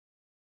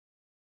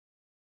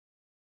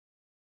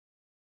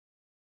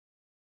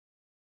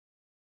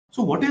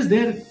So what is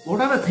there?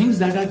 What are the things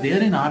that are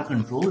there in our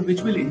control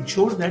which will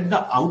ensure that the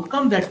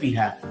outcome that we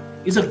have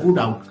is a good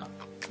outcome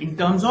in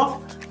terms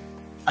of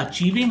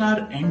achieving our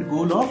end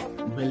goal of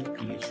wealth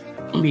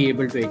creation? Be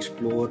able to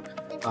explore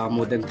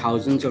more than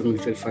thousands of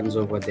mutual funds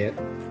over there.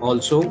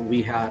 Also,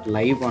 we are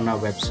live on our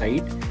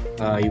website.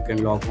 You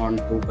can log on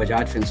to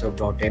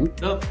bajajfinserv.in.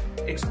 The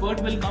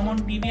expert will come on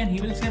TV and he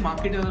will say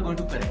marketers are going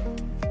to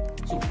correct.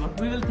 So what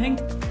we will think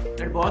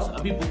that boss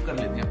abhi book kar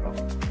lete hain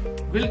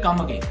profit. Will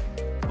come again.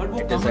 But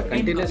it is a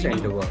continuous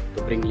endeavor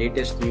to bring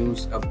latest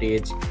news,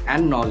 updates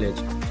and knowledge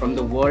from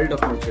the world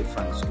of mutual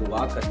funds to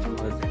our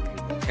customers and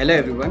viewers. Hello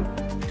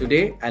everyone.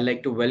 Today, I'd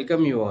like to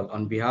welcome you all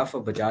on behalf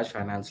of Bajaj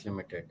Finance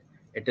Limited.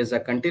 It is a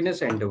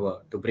continuous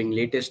endeavor to bring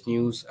latest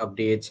news,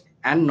 updates,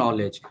 and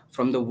knowledge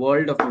from the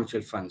world of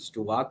mutual funds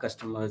to our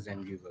customers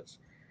and viewers,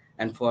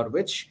 and for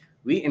which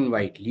we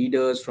invite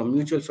leaders from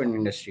mutual fund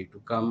industry to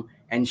come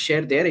and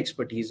share their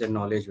expertise and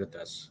knowledge with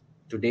us.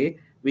 Today,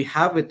 we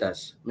have with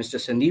us Mr.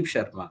 Sandeep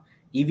Sharma,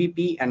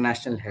 EVP and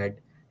National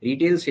Head,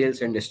 Retail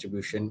Sales and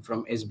Distribution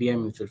from SBI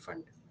Mutual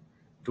Fund.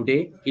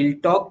 Today, he'll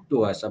talk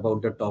to us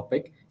about the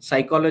topic,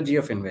 psychology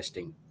of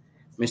investing.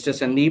 Mr.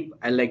 Sandeep,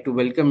 I'd like to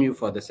welcome you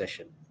for the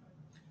session.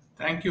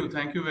 Thank you.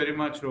 Thank you very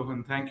much,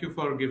 Rohan. Thank you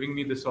for giving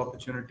me this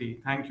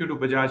opportunity. Thank you to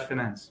Bajaj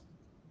Finance.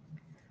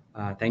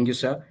 Thank you,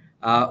 sir.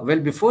 Well,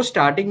 before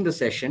starting the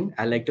session,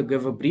 I'd like to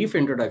give a brief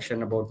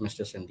introduction about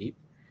Mr. Sandeep.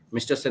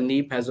 Mr.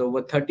 Sandeep has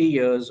over 30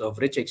 years of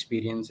rich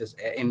experiences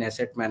in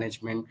asset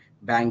management,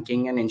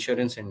 banking, and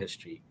insurance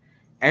industry.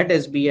 At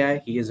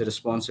SBI, he is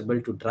responsible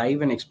to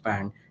drive and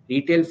expand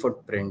retail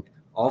footprint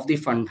of the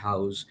fund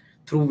house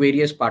through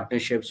various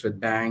partnerships with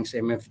banks,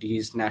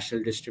 MFDs,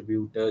 national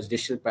distributors,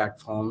 digital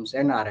platforms,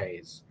 and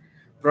RIAs.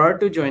 Prior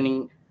to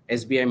joining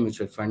SBI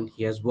Mutual Fund,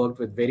 he has worked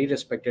with very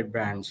respected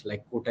brands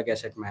like Kotak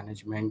Asset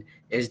Management,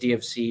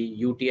 SDFC,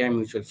 UTI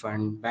Mutual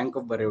Fund, Bank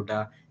of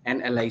Baroda,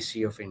 and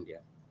LIC of India.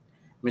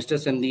 Mr.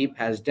 Sandeep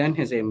has done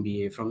his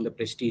MBA from the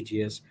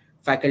prestigious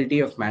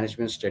Faculty of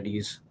Management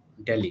Studies,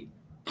 Delhi.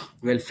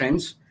 Well,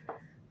 friends,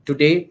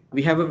 today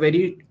we have a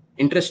very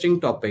interesting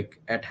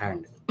topic at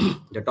hand.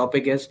 The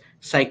topic is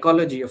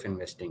psychology of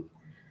investing.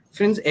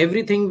 Friends,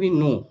 everything we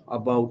know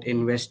about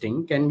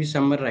investing can be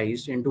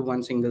summarized into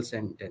one single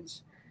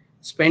sentence.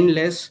 Spend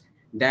less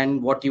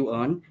than what you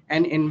earn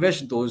and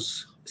invest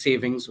those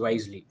savings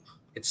wisely.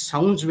 It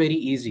sounds very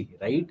easy,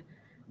 right?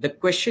 The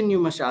question you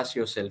must ask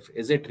yourself,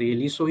 is it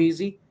really so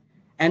easy?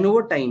 And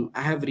over time,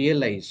 I have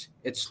realized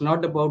it's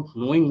not about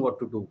knowing what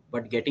to do,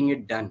 but getting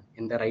it done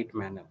in the right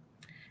manner.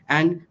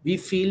 And we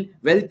feel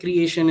wealth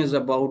creation is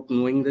about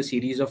knowing the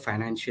series of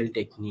financial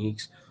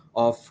techniques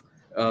of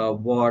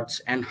what's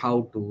and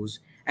how to's,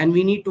 and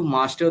we need to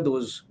master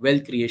those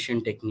wealth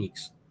creation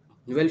techniques.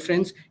 Well,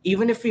 friends,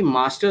 even if we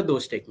master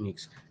those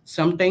techniques,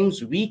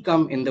 sometimes we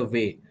come in the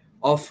way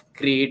of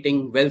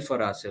creating wealth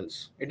for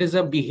ourselves. It is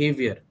a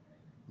behavior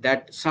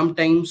that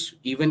sometimes,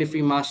 even if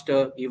we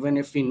master, even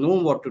if we know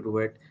what to do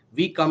it,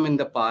 we come in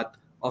the path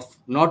of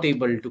not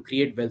able to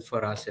create wealth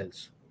for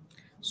ourselves.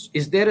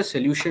 Is there a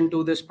solution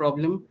to this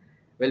problem?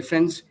 Well,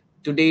 friends,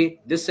 today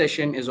this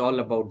session is all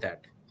about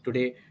that.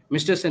 Today,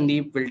 Mr.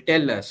 Sandeep will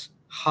tell us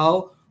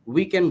how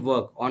we can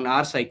work on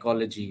our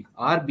psychology,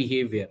 our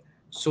behavior,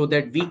 so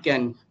that we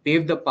can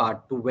pave the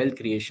path to wealth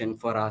creation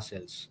for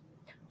ourselves.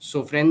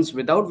 So, friends,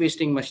 without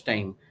wasting much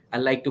time, I'd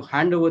like to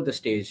hand over the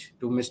stage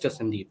to Mr.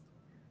 Sandeep.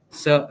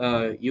 Sir,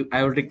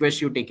 I would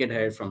request you take it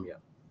ahead from here.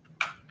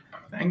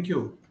 Thank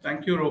you.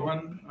 Thank you,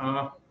 Rohan.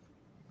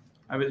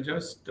 I will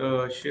just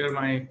share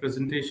my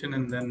presentation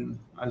and then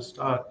I'll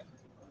start.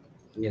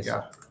 Yes.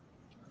 Yeah.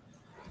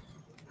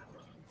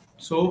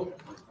 So,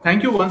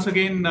 thank you once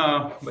again,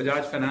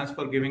 Bajaj Finance,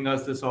 for giving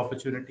us this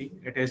opportunity.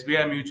 At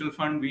SBI Mutual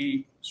Fund,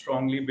 we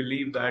strongly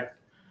believe that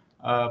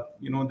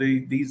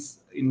these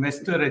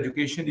investor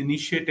education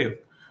initiative,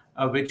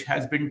 which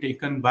has been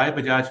taken by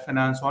Bajaj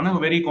Finance on a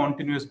very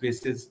continuous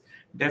basis,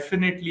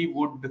 definitely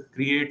would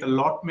create a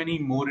lot many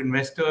more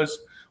investors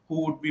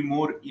who would be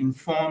more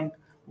informed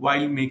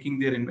while making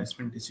their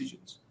investment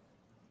decisions.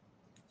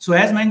 So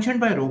as mentioned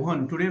by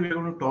Rohan, today we're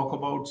going to talk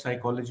about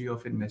psychology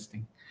of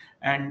investing.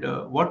 And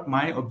what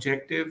my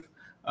objective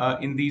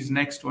in these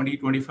next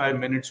 20-25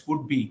 minutes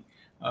would be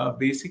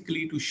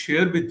basically to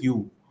share with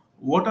you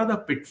what are the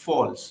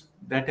pitfalls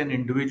that an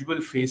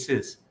individual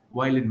faces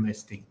while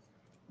investing.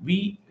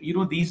 We,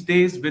 these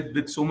days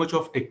with so much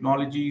of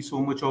technology,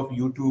 so much of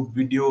YouTube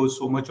videos,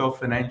 so much of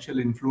financial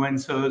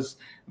influencers,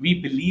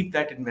 we believe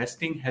that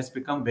investing has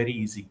become very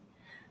easy.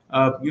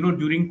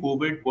 During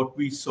COVID, what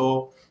we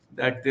saw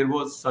that there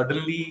was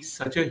suddenly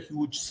such a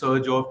huge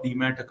surge of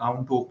demat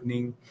account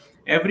opening.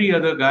 Every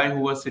other guy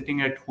who was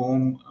sitting at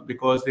home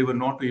because they were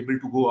not able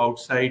to go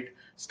outside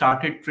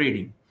started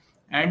trading.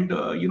 And,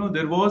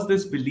 there was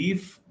this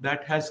belief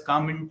that has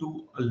come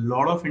into a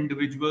lot of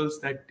individuals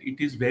that it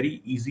is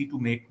very easy to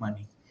make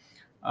money.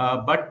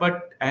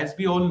 But as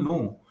we all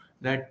know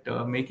that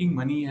making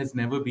money has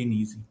never been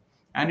easy.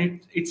 And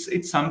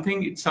it's some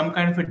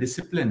kind of a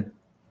discipline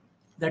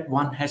that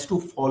one has to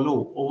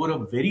follow over a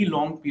very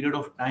long period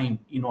of time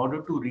in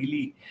order to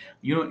really,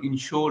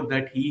 ensure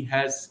that he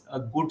has a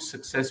good,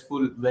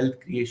 successful wealth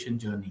creation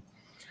journey.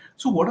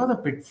 So what are the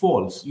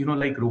pitfalls?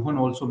 Like Rohan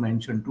also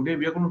mentioned, today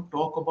we are going to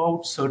talk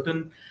about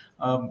certain,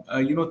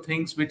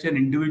 things which an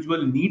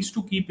individual needs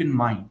to keep in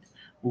mind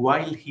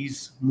while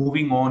he's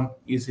moving on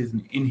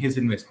in his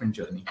investment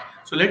journey.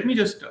 So let me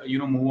just,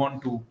 move on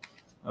to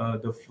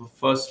the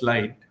first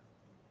slide.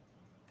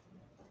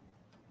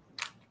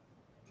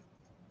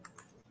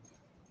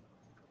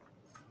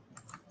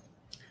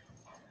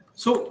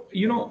 So,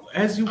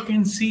 as you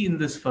can see in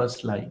this first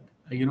slide,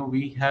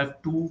 we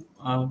have two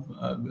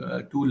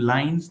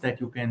lines that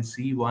you can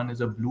see. One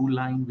is a blue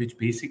line, which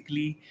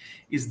basically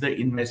is the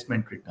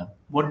investment return.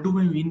 What do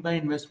we mean by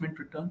investment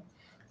return?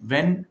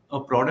 When a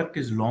product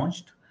is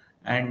launched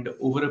and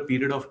over a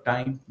period of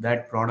time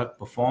that product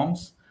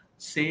performs,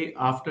 say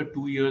after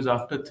 2 years,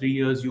 after 3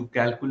 years, you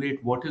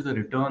calculate what is the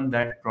return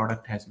that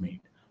product has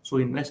made. So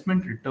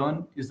investment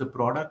return is the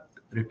product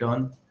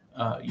return,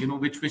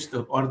 which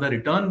the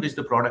return which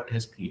the product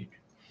has created.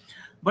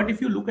 But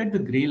if you look at the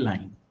gray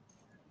line,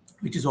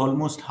 which is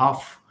almost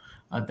half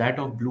that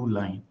of blue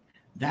line,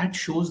 that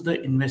shows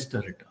the investor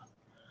return.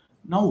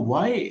 Now,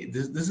 why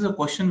this is a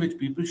question which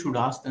people should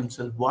ask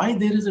themselves: why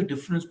there is a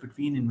difference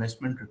between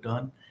investment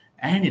return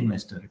and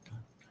investor return?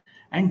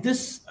 And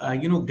this,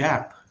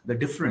 gap, the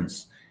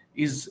difference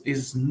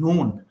is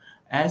known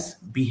as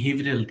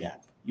behavioral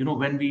gap.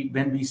 When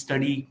we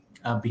study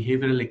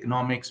behavioral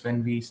economics,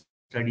 when we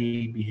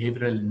study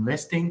behavioral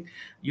investing,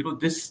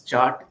 this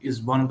chart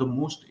is one of the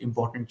most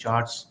important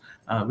charts,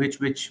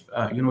 which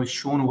is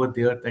shown over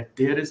there, that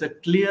there is a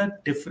clear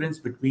difference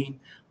between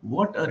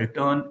what a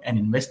return an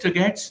investor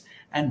gets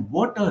and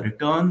what a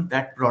return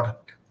that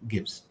product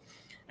gives.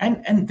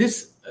 And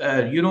this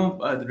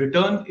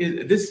return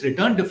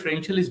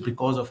differential is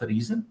because of a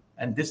reason.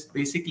 And this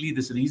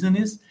reason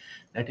is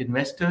that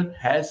investor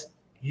has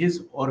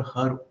his or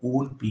her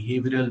own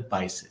behavioral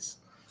biases.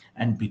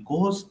 And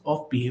because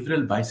of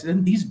behavioral biases,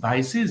 and these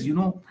biases,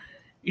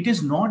 it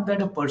is not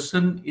that a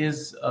person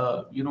is,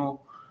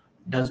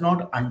 does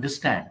not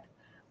understand,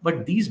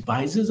 but these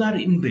biases are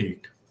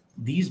inbuilt.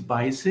 These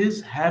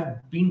biases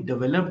have been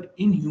developed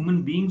in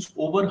human beings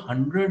over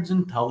hundreds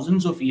and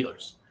thousands of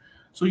years.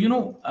 So,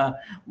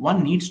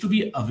 one needs to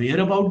be aware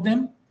about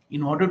them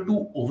in order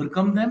to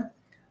overcome them.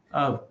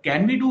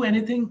 Can we do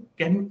anything?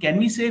 Can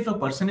we say if a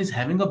person is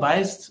having a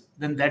bias,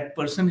 then that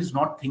person is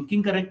not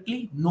thinking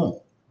correctly?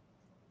 No.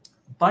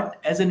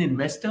 But as an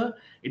investor,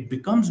 it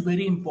becomes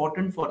very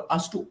important for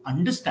us to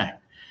understand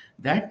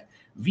that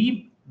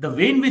the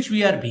way in which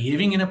we are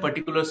behaving in a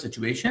particular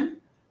situation,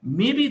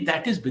 maybe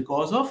that is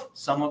because of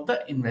some of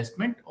the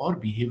investment or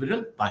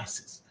behavioral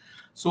biases.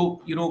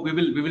 So, we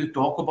will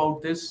talk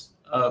about this,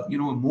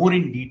 more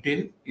in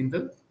detail in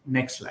the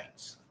next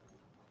slides.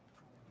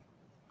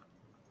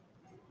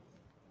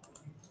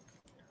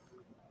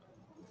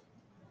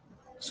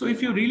 So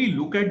if you really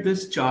look at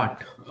this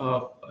chart,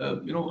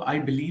 I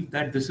believe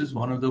that this is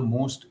one of the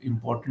most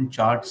important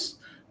charts.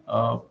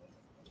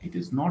 It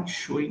is not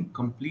showing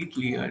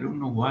completely. I don't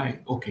know why.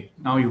 Okay,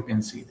 now you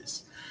can see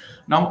this.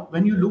 Now,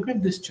 when you look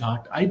at this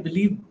chart, I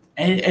believe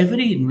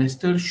every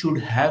investor should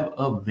have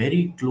a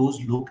very close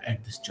look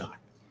at this chart.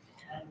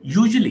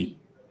 Usually,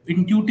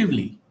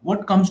 intuitively,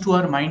 what comes to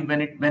our mind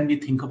when we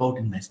think about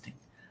investing?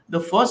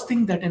 The first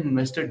thing that an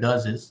investor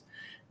does is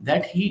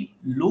that he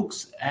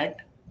looks at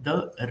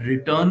the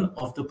return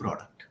of the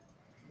product.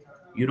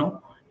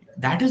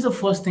 That is the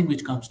first thing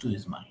which comes to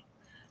his mind.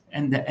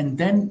 And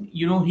then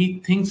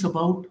he thinks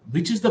about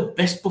which is the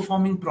best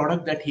performing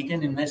product that he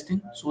can invest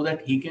in so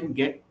that he can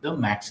get the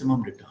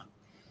maximum return.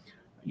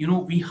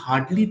 We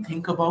hardly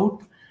think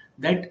about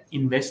that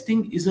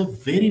investing is a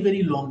very,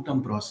 very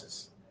long-term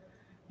process.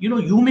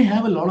 You may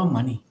have a lot of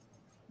money,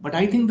 but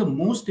I think the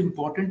most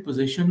important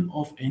possession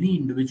of any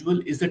individual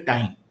is the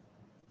time.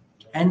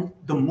 And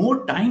the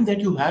more time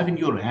that you have in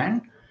your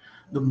hand,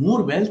 the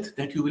more wealth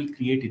that you will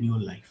create in your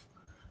life.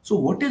 So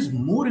what is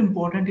more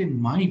important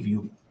in my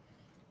view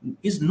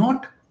is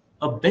not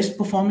a best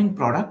performing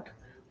product,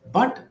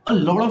 but a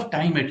lot of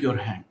time at your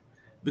hand,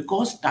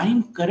 because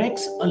time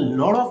corrects a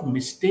lot of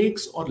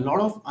mistakes or a lot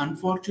of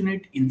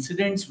unfortunate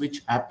incidents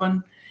which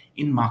happen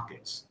in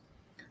markets.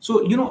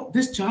 So,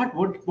 this chart,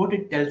 what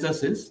it tells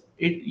us is,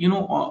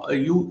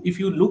 if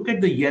you look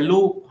at the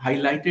yellow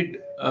highlighted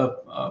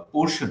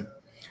portion,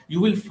 you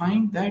will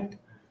find that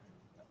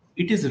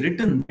it is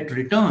written that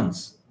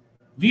returns,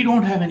 we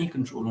don't have any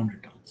control on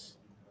returns.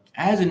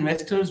 As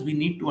investors, we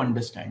need to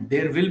understand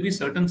there will be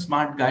certain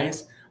smart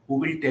guys who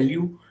will tell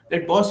you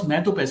that, boss,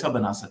 मैं तो पैसा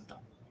बना सकता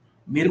हूँ,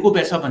 मेरे को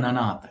पैसा बनाना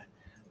आता है.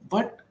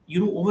 But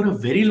over a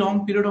very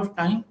long period of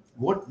time,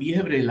 what we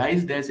have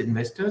realized as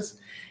investors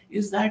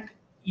is that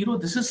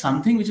this is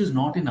something which is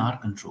not in our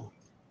control.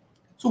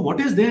 So what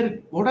are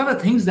the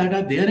things that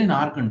are there in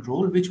our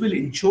control which will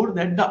ensure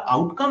that the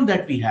outcome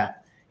that we have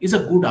is a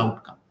good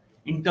outcome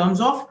in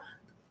terms of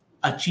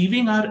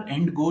achieving our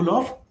end goal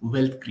of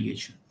wealth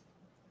creation?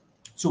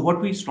 So what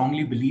we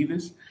strongly believe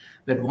is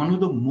that one of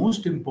the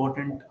most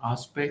important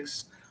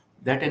aspects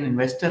that an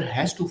investor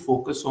has to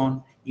focus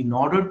on in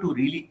order to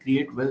really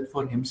create wealth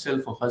for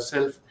himself or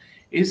herself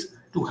is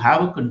to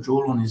have a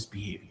control on his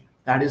behavior.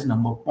 That is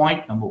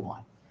point number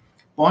one.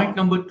 Point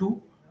number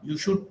two, you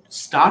should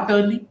start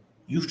early.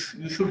 You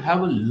should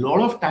have a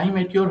lot of time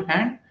at your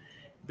hand,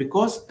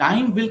 because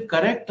time will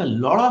correct a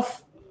lot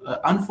of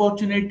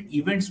unfortunate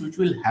events which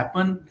will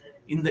happen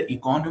in the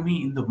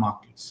economy, in the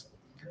markets.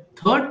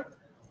 Third,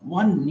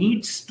 one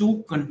needs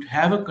to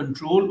have a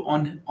control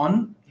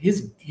on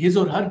his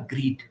or her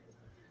greed.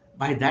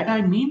 By that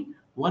I mean,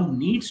 one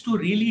needs to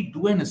really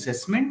do an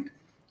assessment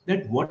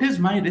that what is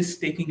my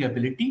risk taking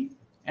ability,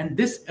 and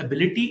this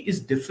ability is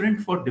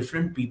different for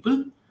different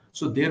people.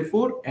 So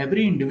therefore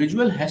every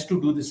individual has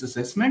to do this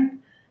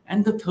assessment.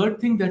 And the third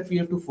thing that we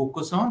have to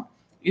focus on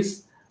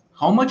is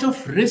how much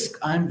of risk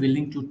I am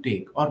willing to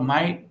take, or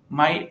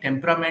my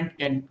temperament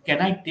can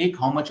I take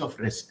how much of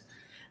risk.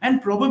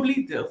 And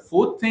probably the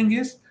fourth thing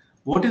is,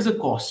 what is a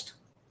cost?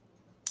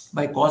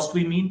 By cost,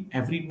 we mean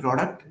every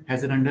product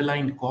has an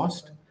underlying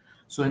cost.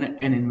 So an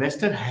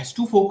investor has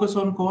to focus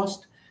on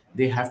cost.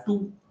 They have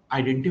to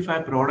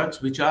identify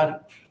products which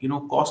are,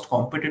 cost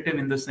competitive,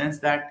 in the sense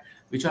that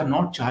which are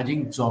not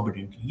charging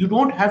exorbitantly. You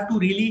don't have to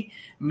really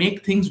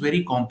make things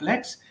very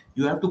complex.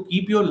 You have to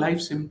keep your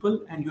life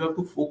simple, and you have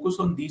to focus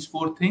on these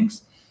four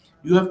things.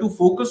 You have to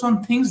focus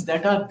on things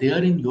that are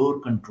there in your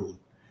control.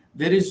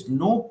 There is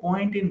no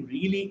point in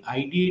really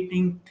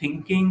ideating,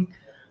 thinking,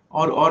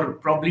 or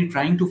probably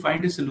trying to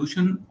find a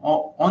solution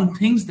on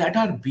things that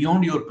are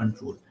beyond your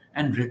control.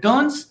 And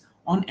returns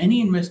on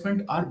any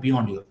investment are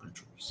beyond your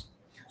controls.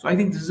 So I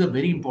think this is a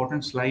very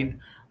important slide,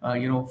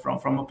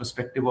 from a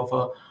perspective of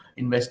a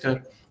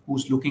investor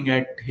who's looking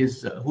at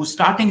who's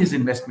starting his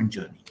investment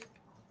journey.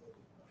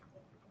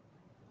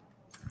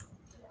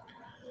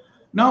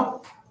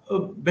 Now,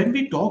 when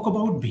we talk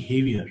about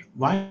behavior,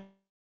 why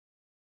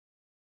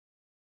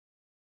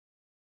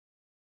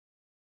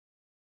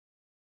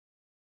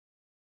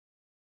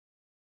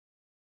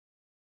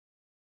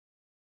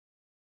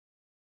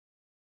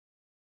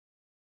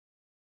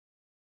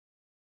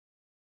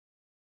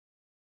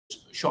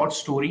short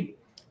story,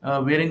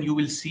 wherein you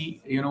will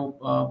see,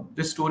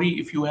 this story,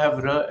 if you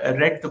have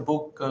read the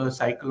book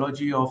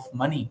Psychology of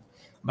Money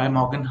by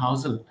Morgan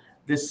Housel,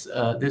 this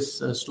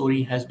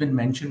story has been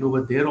mentioned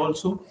over there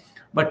also.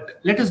 But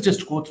let us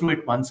just go through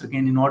it once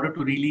again in order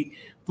to really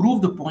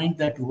prove the point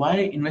that why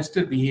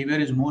investor behavior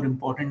is more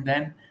important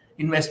than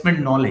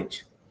investment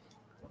knowledge.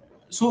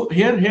 So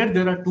here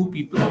there are two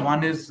people.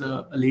 One is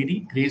a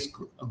lady, Grace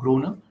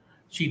Groner.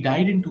 She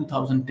died in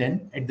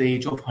 2010 at the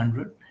age of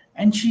 100,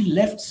 and she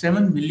left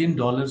 $7 million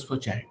for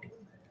charity.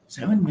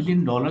 $7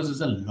 million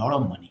is a lot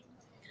of money.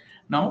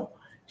 Now,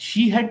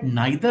 she had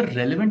neither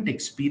relevant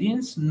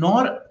experience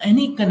nor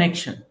any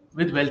connection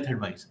with wealth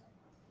advisor.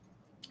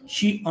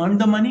 She earned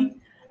the money,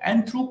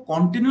 and through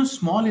continuous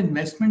small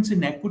investments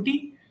in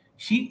equity,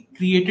 she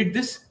created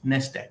this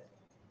nest egg.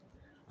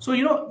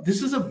 So,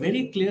 this is a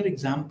very clear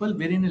example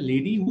wherein a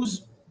lady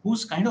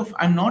who's kind of,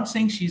 I'm not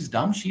saying she's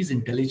dumb, she's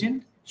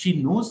intelligent.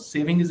 She knows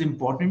saving is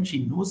important.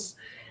 She knows,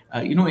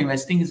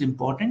 investing is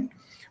important,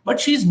 but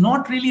she's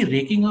not really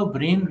raking her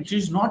brain.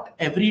 She's not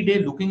every day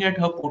looking at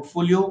her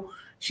portfolio.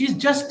 She's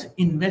just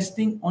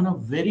investing on a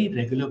very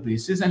regular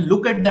basis, and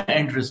look at the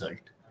end result.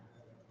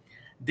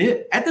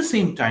 There, at the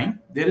same time,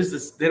 there was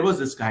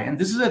this guy, and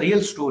this is a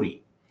real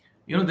story.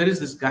 There is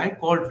this guy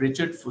called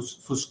Richard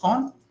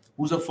Fuscon,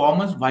 who's a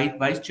former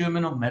vice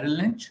chairman of Merrill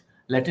Lynch,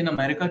 Latin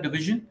America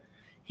division.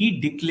 He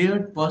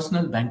declared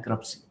personal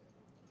bankruptcy.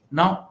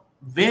 Now,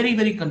 very,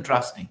 very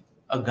contrasting.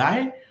 A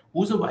guy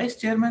who's a vice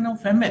chairman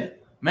of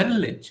Merrill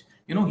Lynch,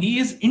 he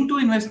is into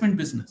investment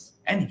business,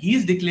 and he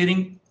is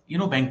declaring,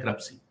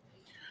 bankruptcy.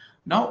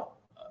 Now,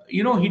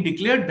 he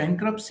declared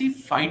bankruptcy,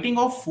 fighting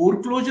off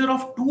foreclosure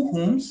of two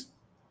homes,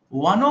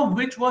 one of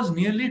which was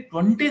nearly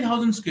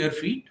 20,000 square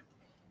feet,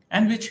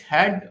 and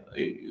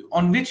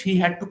on which he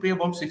had to pay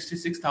about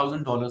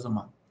 $66,000 a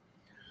month.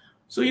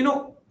 So,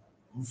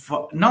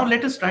 now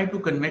let us try to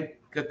connect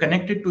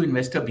it to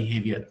investor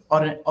behavior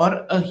or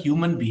a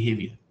human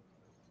behavior.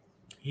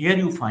 Here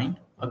you find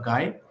a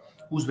guy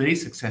who's very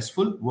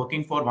successful,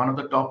 working for one of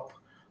the top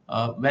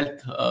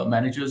wealth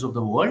managers of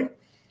the world,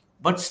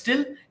 but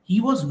still he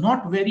was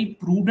not very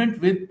prudent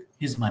with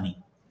his money.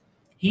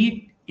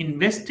 He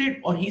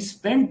invested, or he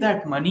spent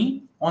that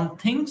money on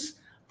things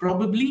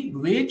probably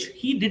which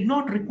he did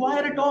not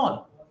require at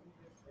all.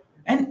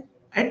 And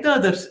at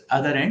the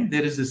other end,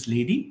 there is this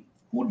lady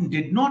who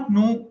did not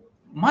know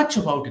much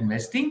about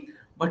investing,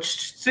 but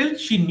still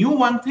she knew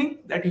one thing,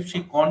 that if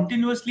she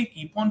continuously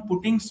keep on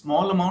putting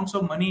small amounts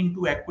of money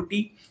into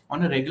equity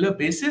on a regular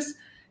basis,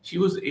 she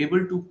was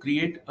able to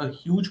create a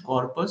huge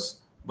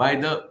corpus by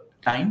the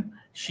time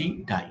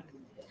she died.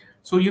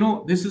 So,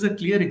 this is a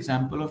clear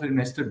example of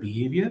investor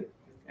behavior.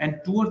 And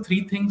two or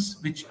three things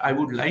which I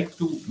would like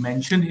to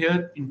mention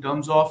here in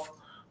terms of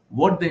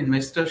what the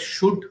investor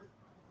should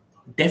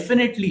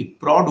definitely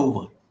prod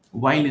over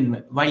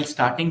while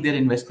starting their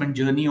investment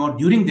journey or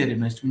during their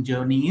investment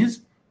journey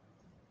is,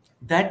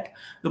 that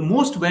the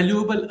most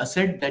valuable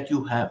asset that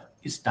you have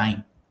is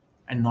time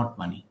and not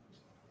money.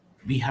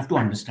 We have to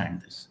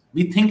understand this.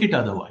 We think it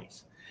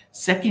otherwise.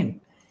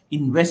 Second,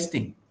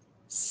 investing,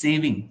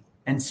 saving,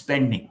 and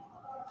spending.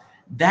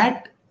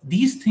 That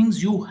these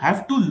things you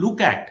have to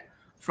look at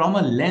from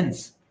a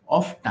lens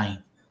of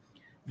time.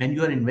 When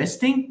you are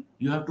investing,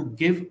 you have to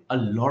give a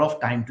lot of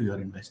time to your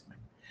investment.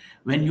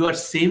 When you are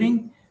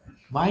saving,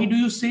 why do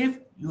you save?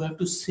 You have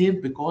to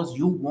save because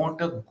you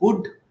want a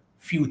good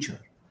future.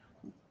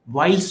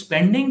 While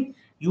spending,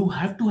 you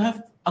have to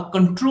have a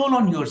control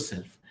on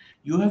yourself.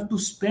 You have to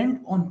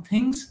spend on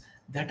things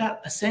that are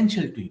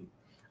essential to you.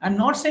 I'm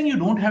not saying you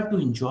don't have to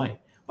enjoy,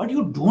 but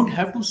you don't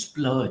have to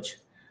splurge,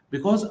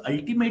 because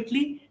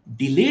ultimately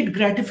delayed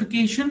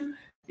gratification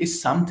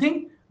is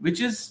something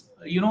which is,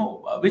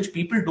 which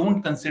people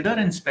don't consider,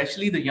 and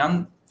especially the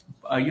young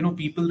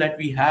people that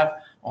we have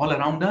all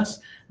around us,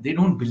 they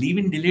don't believe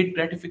in delayed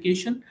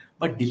gratification.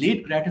 But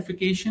delayed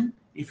gratification,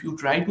 if you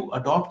try to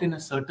adopt in a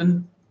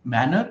certain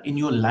manner in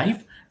your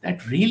life,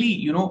 that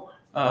really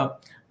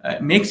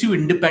makes you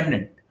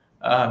independent,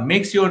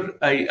 makes your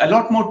a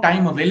lot more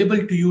time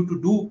available to you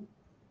to do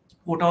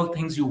what all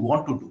things you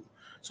want to do.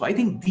 So I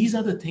think these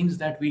are the things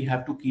that we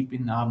have to keep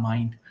in our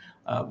mind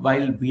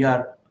while we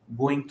are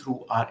going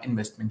through our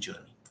investment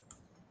journey.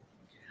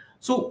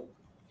 So,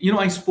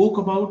 I spoke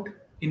about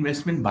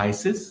investment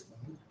biases,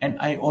 and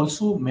I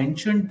also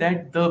mentioned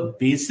that the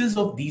basis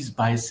of these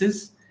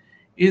biases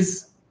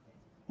is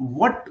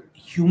what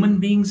human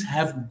beings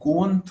have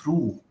gone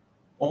through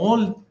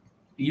all,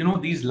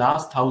 these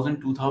last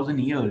 1,000, 2,000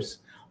 years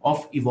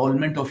of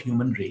evolvement of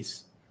human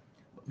race.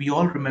 We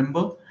all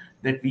remember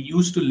that we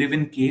used to live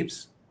in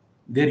caves.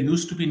 There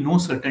used to be no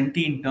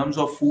certainty in terms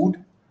of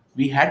food.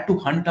 We had to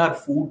hunt our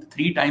food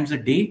 3 times a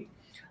day.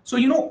 So,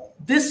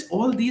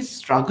 all these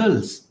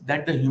struggles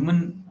that the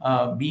human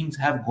beings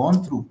have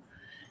gone through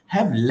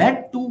have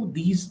led to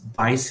these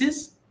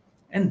biases,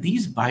 and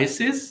these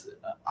biases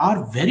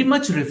are very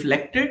much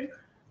reflected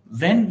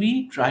when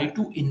we try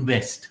to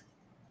invest.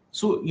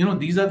 So,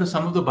 these are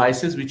some of the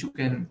biases which you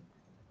can,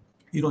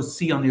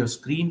 see on your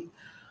screen.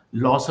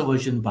 Loss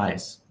aversion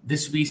bias.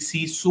 This we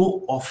see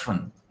so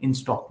often in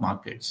stock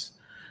markets.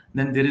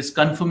 Then there is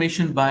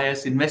confirmation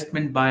bias,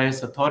 investment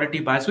bias, authority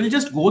bias. We'll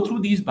just go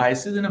through these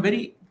biases in a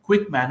very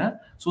quick manner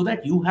so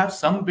that you have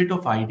some bit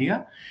of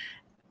idea.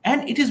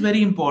 And it is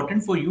very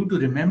important for you to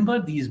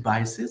remember these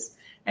biases.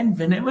 And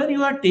whenever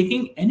you are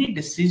taking any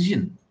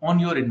decision on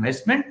your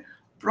investment,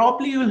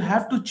 probably you'll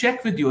have to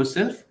check with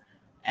yourself,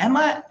 am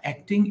I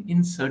acting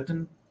in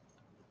certain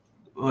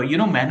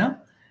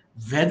manner?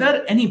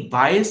 Whether any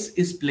bias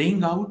is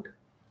playing out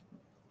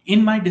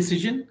in my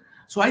decision.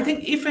 So I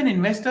think if an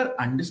investor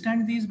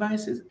understands these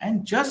biases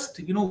and just,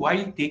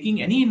 while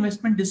taking any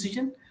investment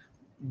decision,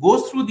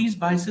 goes through these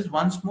biases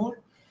once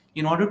more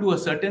in order to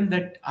ascertain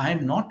that I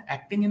am not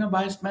acting in a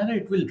biased manner,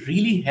 it will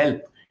really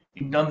help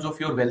in terms of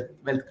your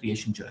wealth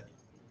creation journey.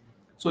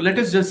 So let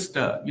us just,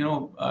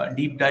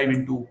 deep dive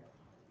into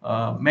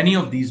many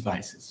of these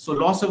biases. So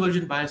loss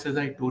aversion bias, as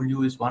I told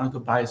you, is one of the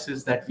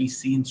biases that we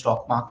see in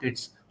stock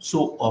markets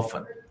so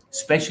often,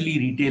 especially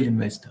retail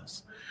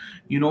investors.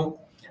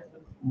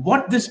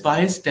 What this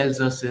bias tells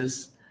us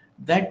is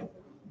that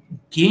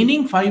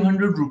gaining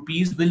 500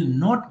 rupees will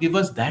not give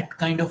us that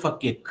kind of a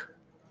kick.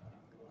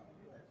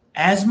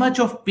 As much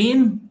of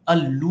pain a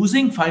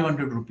losing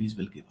 500 rupees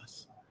will give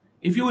us.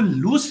 If you will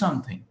lose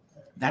something,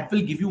 that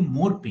will give you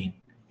more pain.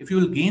 If you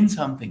will gain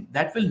something,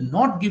 that will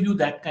not give you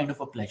that kind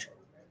of a pleasure.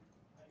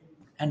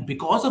 And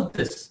because of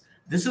this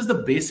is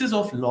the basis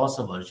of loss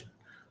aversion.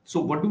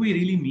 So what do we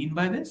really mean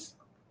by this?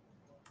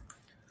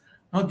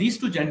 Now, these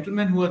two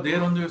gentlemen who are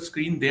there on your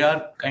screen, they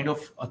are kind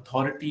of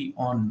authority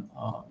on,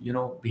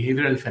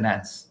 behavioral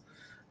finance.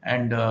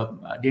 And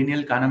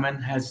Daniel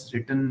Kahneman has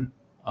written,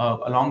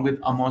 along with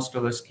Amos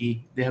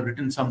Tversky, they have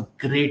written some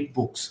great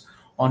books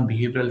on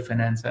behavioral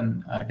finance.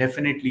 And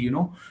definitely,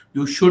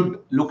 you should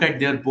look at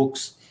their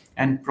books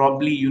and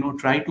probably,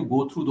 try to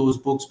go through those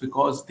books,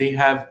 because they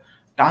have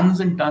tons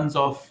and tons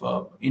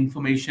of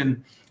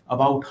information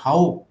about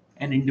how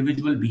an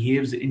individual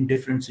behaves in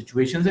different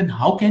situations and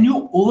how can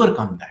you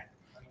overcome that.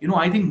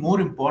 I think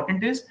more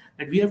important is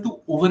that we have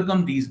to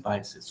overcome these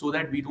biases so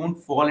that we don't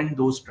fall in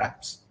those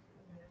traps.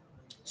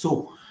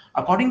 So,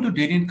 according to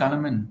Daniel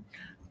Kahneman,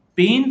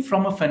 pain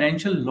from a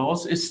financial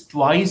loss is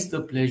twice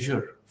the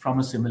pleasure from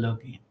a similar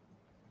gain.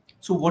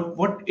 So,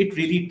 what it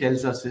really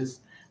tells us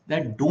is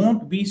that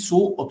don't be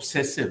so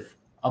obsessive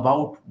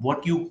about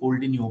what you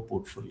hold in your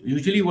portfolio.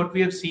 Usually what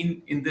we have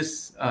seen in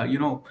this,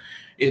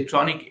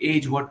 electronic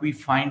age, what we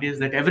find is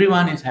that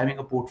everyone is having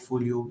a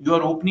portfolio. You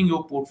are opening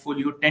your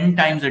portfolio 10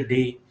 times a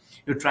day.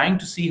 You're trying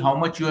to see how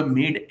much you have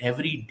made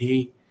every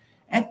day.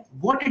 And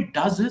what it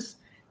does is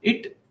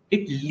it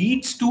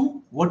leads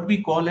to what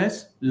we call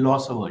as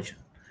loss aversion,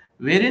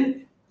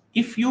 wherein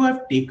if you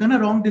have taken a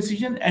wrong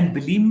decision, and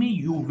believe me,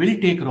 you will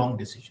take wrong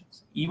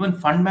decisions. Even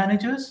fund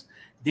managers,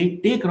 they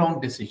take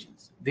wrong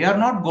decisions. They are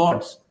not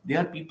gods. They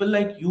are people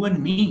like you and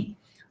me.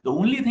 The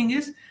only thing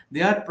is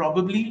they are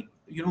probably,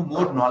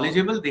 more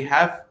knowledgeable. They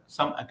have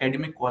some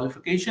academic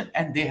qualification,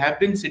 and they have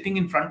been sitting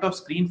in front of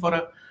screen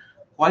for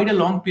quite a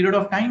long period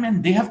of time,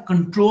 and they have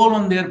control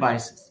on their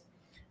biases,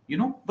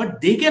 but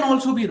they can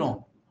also be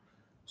wrong.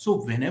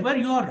 So whenever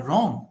you are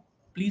wrong,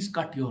 please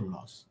cut your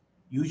loss.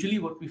 Usually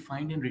what we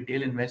find in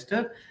retail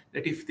investor,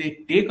 that if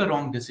they take a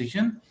wrong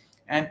decision,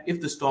 and if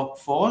the stock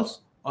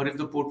falls, or if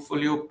the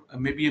portfolio,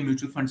 maybe a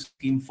mutual fund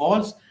scheme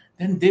falls,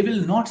 then they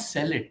will not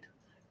sell it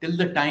till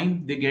the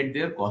time they get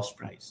their cost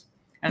price.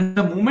 And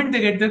the moment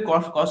they get their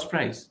cost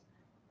price,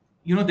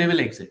 they will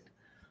exit.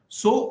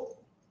 So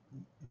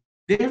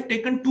they have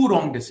taken two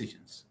wrong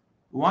decisions.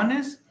 One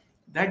is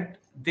that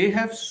they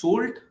have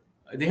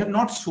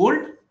not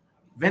sold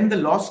when the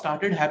loss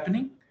started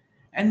happening,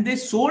 and they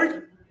sold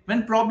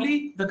when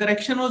probably the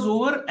correction was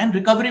over and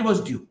recovery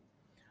was due.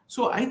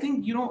 So I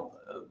think,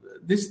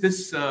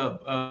 this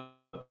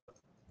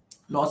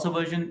loss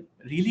aversion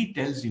really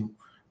tells you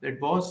that,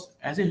 boss,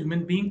 as a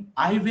human being,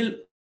 I will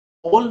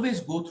always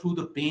go through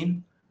the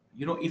pain,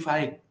 if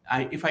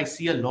I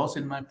see a loss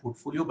in my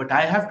portfolio, but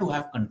I have to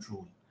have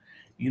control,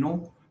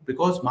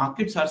 because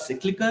markets are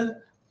cyclical.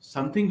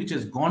 Something which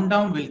has gone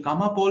down will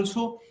come up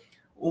also.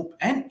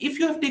 And if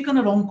you have taken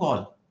a wrong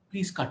call,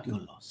 please cut your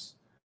loss.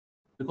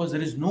 Because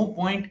there is no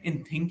point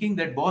in thinking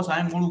that, boss,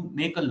 I'm going to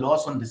make a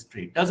loss on this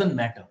trade. Doesn't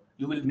matter.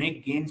 You will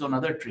make gains on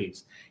other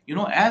trades.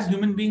 As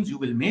human beings, you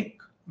will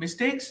make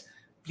mistakes.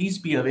 Please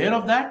be aware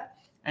of that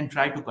and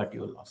try to cut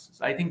your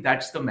losses. I think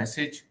that's the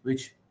message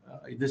which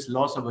this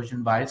loss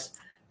aversion bias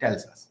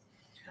tells us.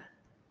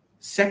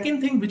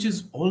 Second thing, which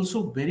is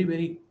also very,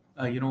 very,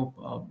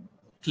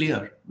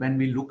 clear when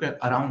we look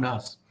around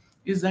us,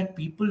 is that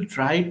people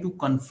try to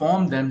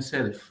conform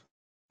themselves,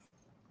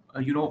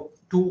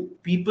 to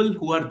people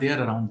who are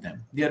there around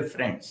them, their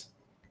friends.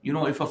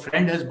 If a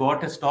friend has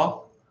bought a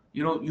stock,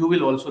 you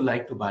will also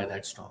like to buy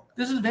that stock.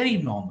 This is very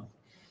normal.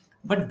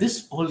 But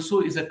this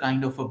also is a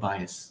kind of a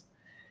bias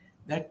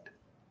that,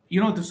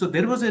 so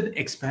there was an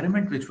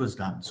experiment which was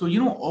done. So,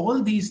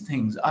 all these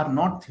things are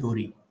not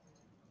theory.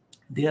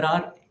 There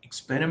are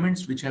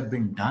experiments which have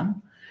been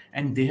done,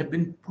 and they have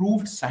been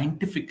proved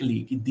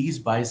scientifically that these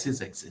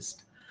biases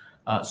exist.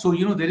 So,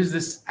 there is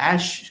this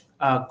ASH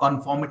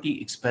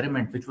conformity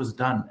experiment which was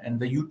done, and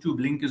the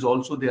YouTube link is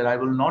also there. I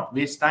will not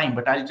waste time,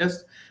 but I'll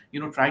just,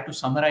 try to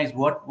summarize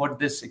what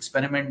this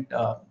experiment,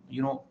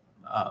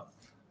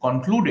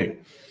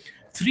 concluded.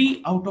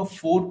 3 out of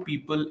 4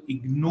 people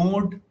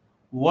ignored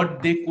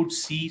what they could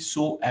see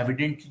so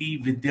evidently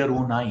with their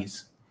own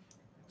eyes.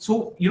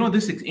 So,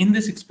 in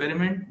this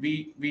experiment,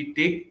 we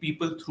take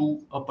people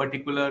through a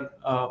particular,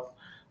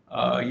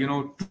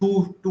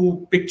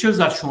 two pictures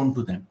are shown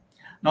to them.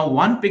 Now,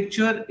 one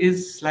picture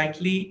is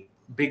slightly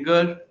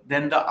bigger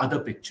than the other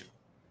picture.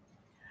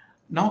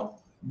 Now,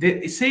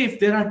 they say if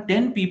there are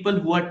 10 people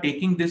who are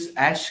taking this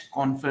ASH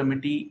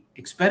conformity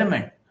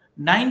experiment,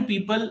 9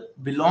 people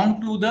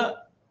belong to the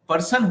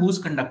person who's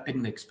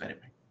conducting the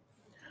experiment.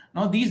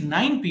 Now, these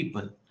 9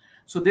 people,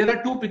 so there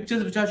are 2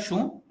 pictures which are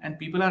shown, and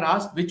people are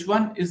asked which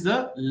one is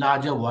the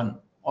larger one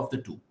of the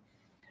 2.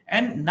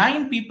 And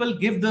 9 people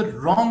give the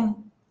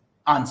wrong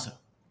answer.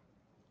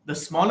 The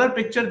smaller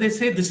picture, they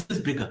say this is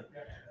bigger.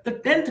 The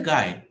 10th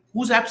guy,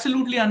 who's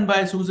absolutely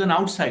unbiased, who's an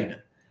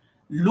outsider,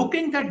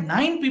 looking that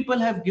 9 people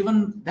have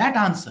given that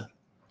answer,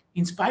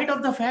 in spite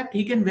of the fact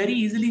he can very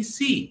easily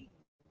see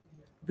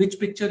which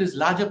picture is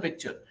larger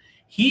picture,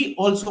 he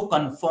also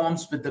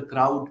conforms with the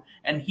crowd,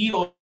 and he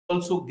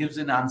also gives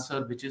an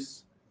answer which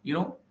is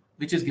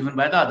given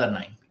by the other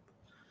 9 people.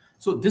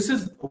 So this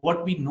is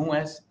what we know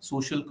as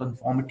social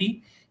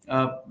conformity,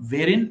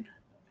 wherein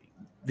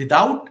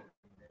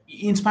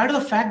in spite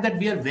of the fact that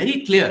we are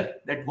very clear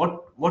that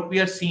what we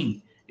are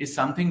seeing is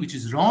something which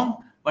is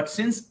wrong, but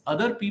since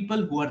other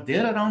people who are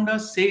there around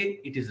us say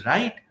it is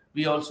right,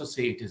 we also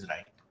say it is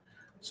right.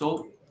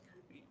 So,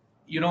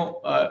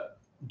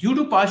 due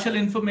to partial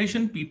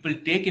information, people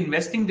take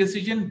investing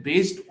decision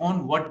based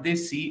on what they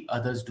see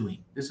others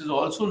doing. This is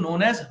also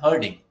known as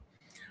herding.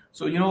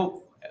 So,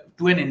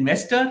 to an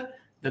investor,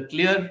 the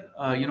clear,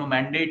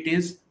 mandate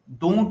is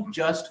don't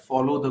just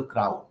follow the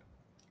crowd.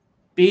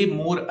 Pay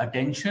more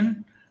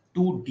attention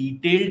to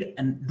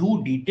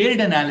detailed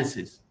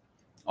analysis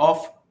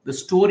of the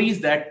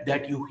stories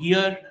that you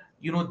hear.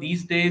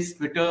 These days,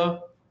 Twitter,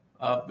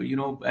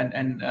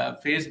 and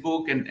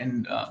Facebook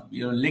and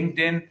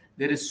LinkedIn,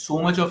 there is so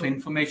much of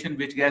information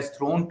which gets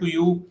thrown to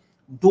you.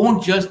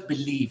 Don't just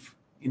believe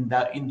in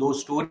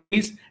those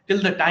stories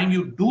till the time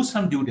you do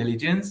some due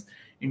diligence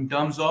in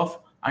terms of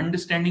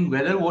understanding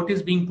whether what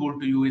is being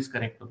told to you is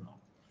correct or not.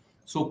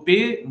 So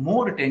pay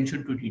more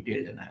attention to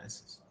detailed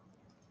analysis.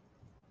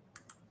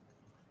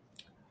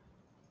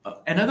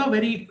 Another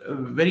very,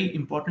 very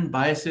important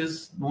bias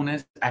is known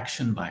as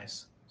action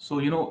bias. So,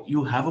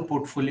 you have a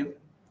portfolio.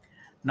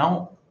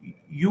 Now,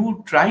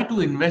 you try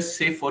to invest,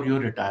 say, for your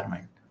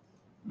retirement.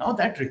 Now,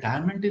 that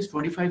retirement is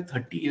 25,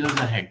 30 years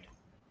ahead.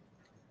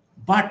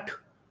 But,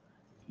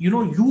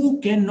 you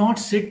cannot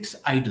sit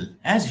idle.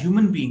 As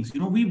human beings,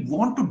 we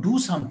want to do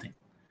something.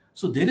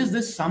 So there is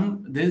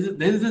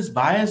this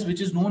bias which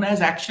is known as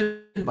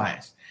action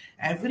bias.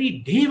 Every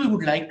day we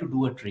would like to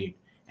do a trade.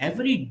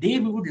 Every day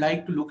we would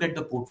like to look at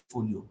the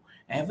portfolio.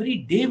 Every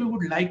day we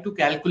would like to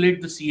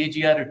calculate the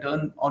CAGR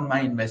return on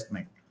my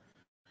investment.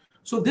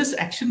 So this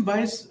action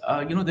bias,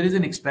 there is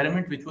an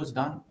experiment which was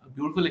done, a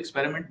beautiful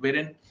experiment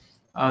wherein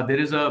there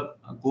is a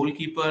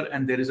goalkeeper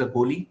and there is a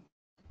goalie.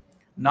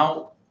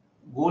 Now,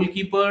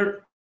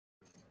 goalkeeper.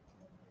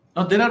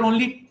 Now there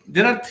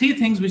are three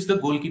things which the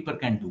goalkeeper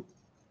can do.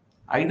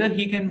 Either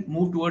he can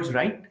move towards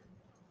right,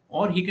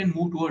 or he can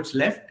move towards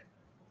left,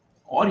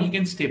 or he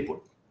can stay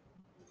put.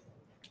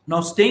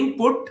 Now, staying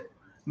put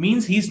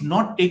means he's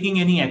not taking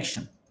any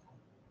action.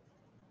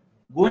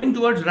 Going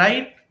towards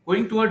right,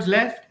 going towards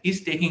left,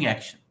 he's taking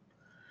action.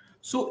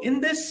 So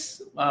in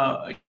this,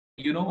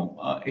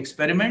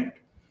 experiment,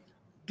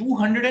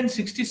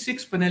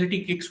 266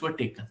 penalty kicks were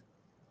taken.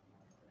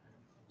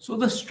 So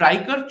the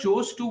striker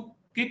chose to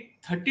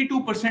kick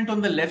 32%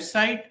 on the left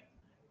side,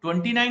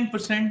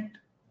 29%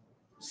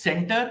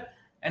 center,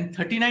 and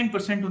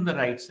 39% on the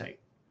right side.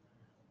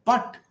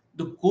 But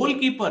the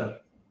goalkeeper,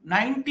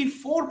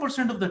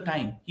 94% of the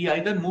time, he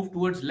either moved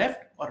towards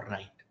left or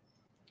right.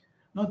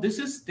 Now, this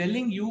is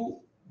telling you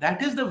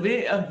that is the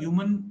way a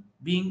human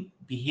being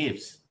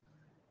behaves,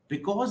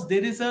 because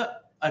there is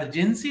a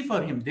urgency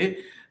for him.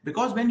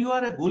 Because when you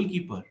are a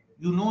goalkeeper,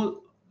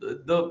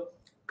 the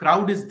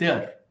crowd is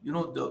there.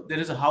 There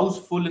is a house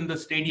full in the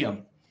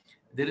stadium.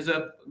 There is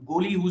a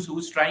goalie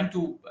who's trying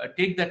to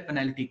take that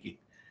penalty kick.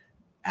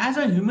 As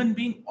a human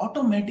being,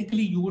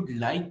 automatically you would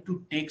like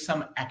to take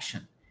some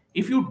action.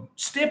 If you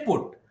stay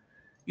put,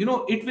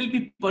 it will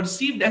be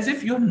perceived as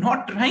if you're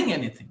not trying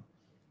anything.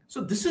 So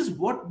this is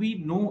what we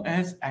know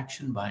as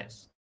action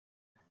bias.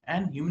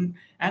 And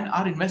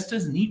our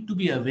investors need to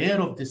be aware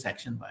of this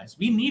action bias.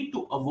 We need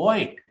to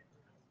avoid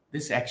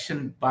this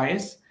action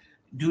bias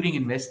during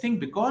investing,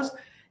 because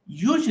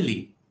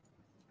usually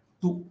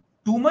too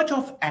much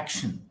of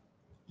action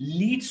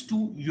leads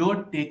to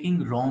your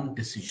taking wrong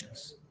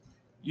decisions.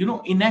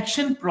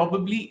 Inaction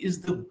probably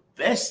is the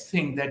best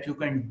thing that you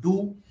can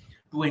do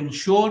to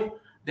ensure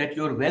that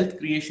your wealth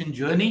creation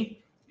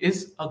journey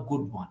is a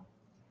good one.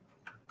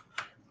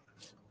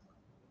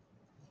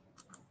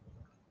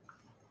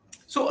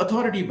 So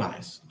authority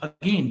bias,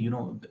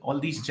 again, all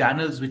these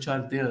channels which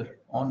are there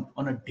on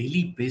a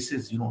daily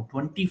basis,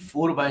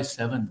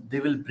 24/7, they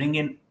will bring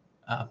in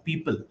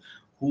people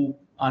who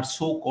are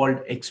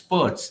so-called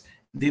experts.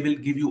 They will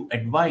give you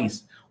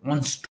advice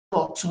on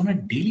stocks on a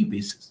daily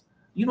basis.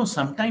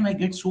 Sometimes I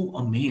get so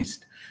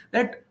amazed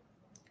that,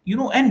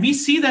 and we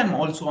see them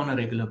also on a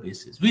regular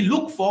basis. We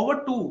look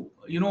forward to,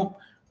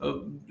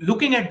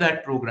 looking at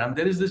that program.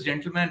 There is this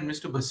gentleman,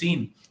 Mr.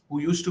 Bhasin, who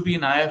used to be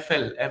in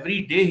IFL.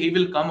 Every day he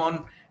will come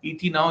on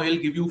ET Now,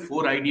 he'll give you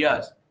 4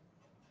 ideas.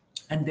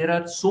 And there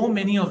are so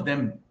many of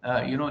them,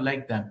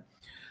 like them.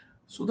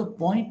 So the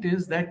point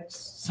is that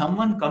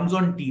someone comes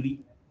on TV.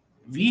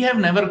 We have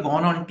never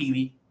gone on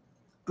TV.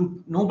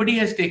 Nobody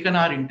has taken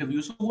our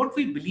interview. So what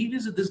we believe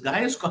is that this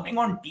guy is coming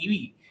on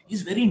TV.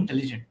 He's very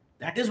intelligent.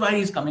 That is why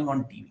he's coming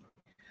on TV.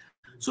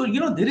 So,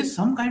 there is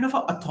some kind of a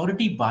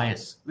authority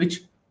bias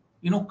which,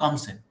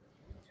 comes in.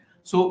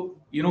 So,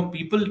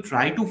 people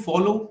try to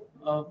follow,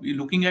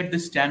 looking at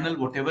this channel,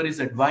 whatever is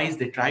advised,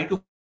 they try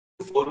to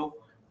follow.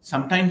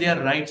 Sometimes they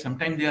are right,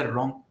 sometimes they are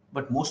wrong.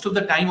 But most of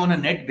the time on a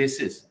net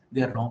basis,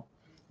 they are wrong.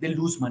 They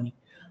lose money.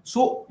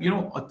 So,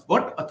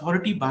 what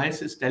authority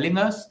bias is telling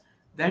us,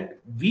 that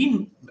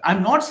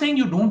I'm not saying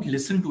you don't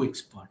listen to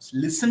experts,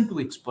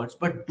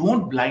 but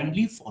don't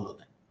blindly follow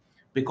them,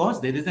 because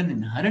there is an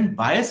inherent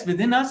bias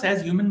within us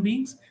as human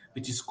beings,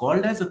 which is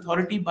called as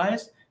authority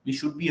bias. We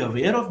should be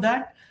aware of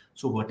that.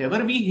 So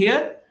whatever we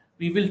hear,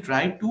 we will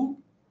try to,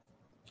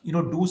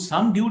 do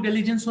some due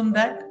diligence on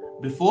that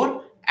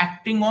before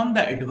acting on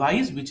the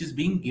advice which is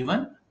being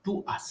given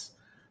to us.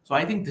 So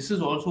I think this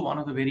is also one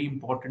of the very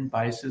important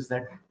biases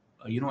that,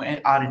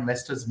 our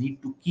investors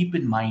need to keep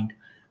in mind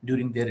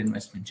during their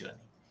investment journey.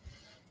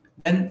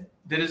 Then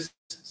there is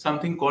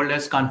something called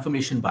as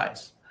confirmation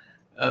bias,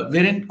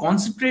 wherein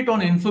concentrate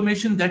on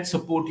information that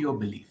support your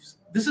beliefs.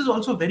 This is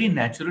also very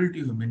natural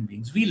to human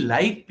beings. We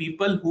like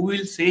people who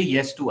will say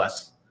yes to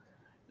us.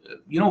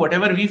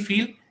 Whatever we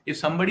feel, if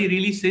somebody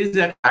really says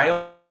that,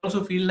 I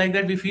also feel like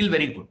that, we feel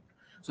very good.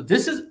 So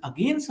this is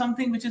again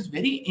something which is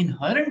very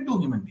inherent to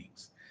human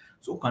beings.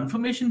 So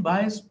confirmation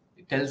bias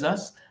tells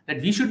us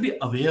that we should be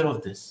aware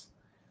of this.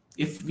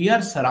 If we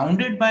are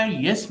surrounded by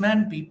yes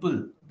man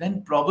people,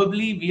 then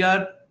probably we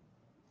are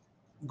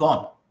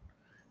gone.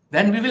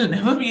 Then we will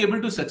never be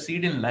able to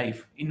succeed in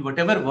life, in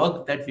whatever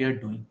work that we are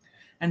doing.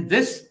 And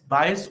this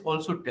bias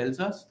also tells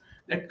us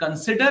that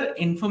consider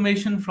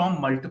information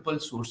from multiple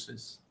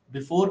sources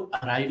before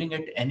arriving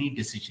at any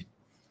decision.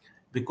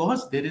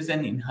 Because there is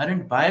an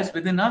inherent bias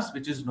within us,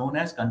 which is known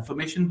as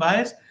confirmation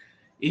bias.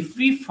 If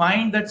we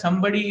find that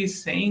somebody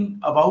is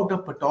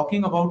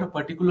talking about a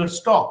particular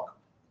stock,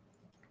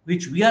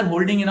 which we are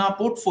holding in our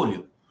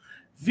portfolio,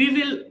 we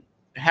will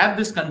have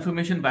this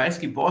confirmation bias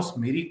ki boss,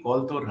 meri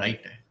call to right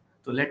hai,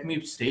 so let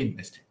me stay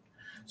invested.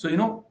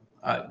 So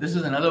this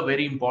is another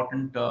very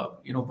important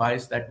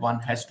bias that one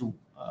has to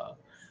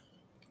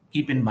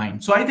keep in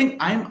mind. So I think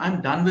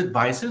I'm done with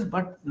biases,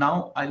 but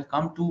now I'll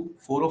come to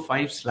 4 or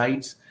 5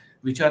 slides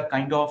which are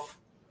kind of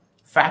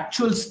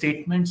factual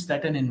statements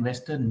that an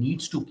investor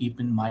needs to keep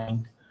in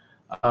mind.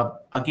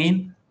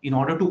 Again, in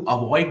order to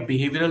avoid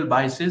behavioral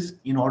biases,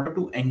 in order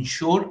to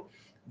ensure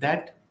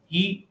that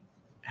he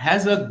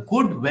has a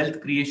good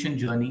wealth creation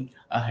journey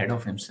ahead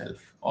of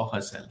himself or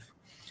herself.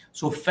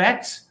 So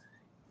facts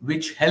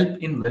which help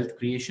in wealth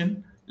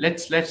creation,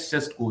 let's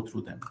just go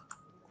through them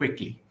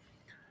quickly.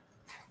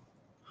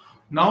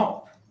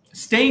 Now,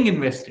 staying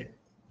invested.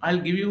 I'll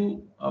give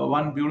you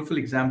one beautiful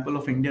example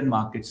of Indian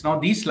markets. Now,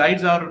 these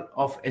slides are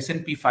of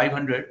S&P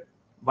 500.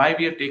 Why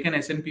we have taken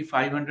S&P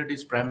 500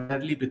 is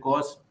primarily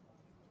because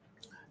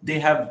they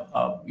have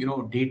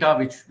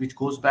data which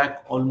goes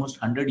back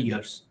almost 100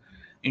 years.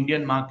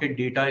 Indian market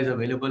data is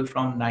available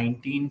from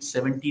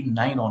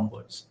 1979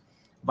 onwards,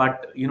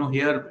 but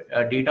here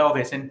data of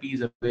S&P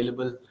is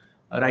available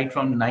right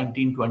from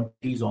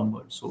 1920s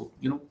onwards. So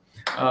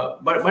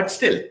but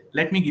still,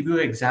 let me give you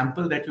an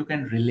example that you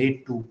can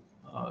relate to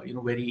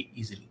very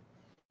easily.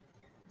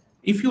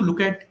 If you look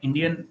at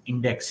Indian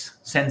index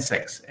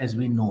Sensex as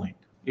we know it,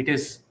 it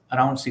is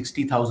around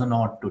 60,000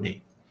 odd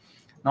today.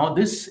 Now,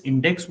 this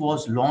index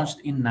was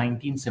launched in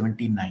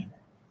 1979.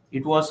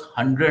 It was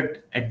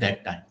 100 at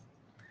that time.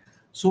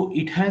 So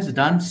it has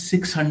done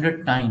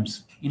 600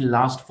 times in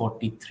last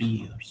 43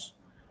 years,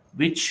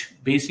 which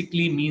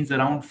basically means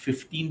around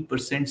 15%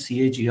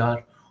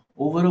 CAGR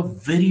over a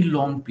very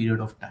long period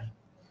of time.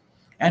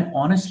 And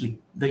honestly,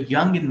 the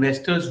young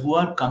investors who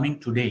are coming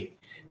today,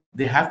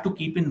 they have to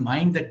keep in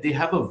mind that they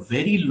have a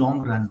very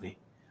long runway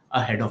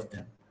ahead of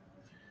them.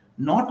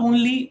 Not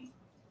only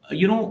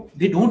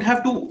they don't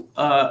have to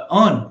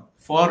earn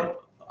for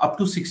up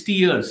to 60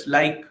 years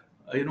like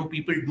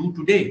people do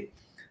today.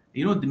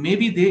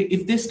 Maybe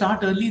if they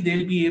start early,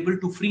 they'll be able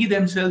to free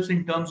themselves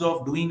in terms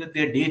of doing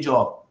their day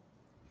job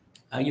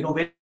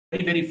very,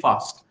 very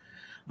fast.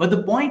 But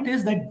the point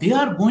is that they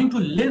are going to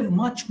live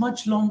much,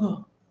 much longer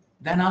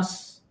than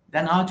us,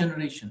 than our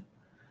generation.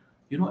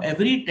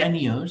 Every 10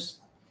 years,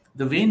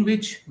 the way in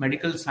which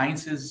medical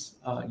science is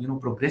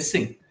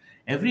progressing,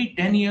 every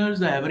 10 years,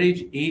 the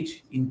average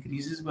age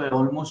increases by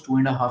almost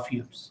 2.5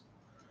 years.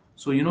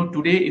 So,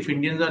 today, if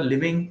Indians are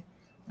living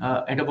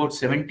at about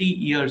 70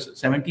 years,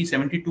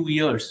 72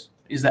 years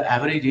is the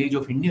average age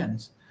of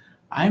Indians.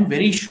 I'm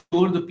very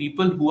sure the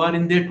people who are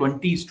in their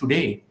 20s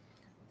today,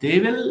 they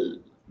will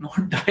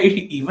not die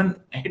even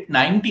at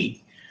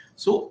 90.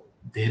 So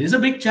there is a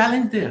big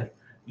challenge there.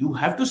 You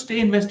have to stay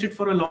invested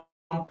for a long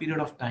period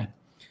of time.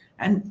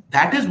 And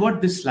that is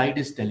what this slide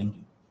is telling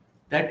you.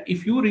 That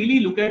if you really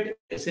look at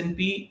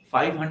S&P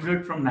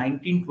 500 from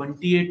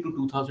 1928 to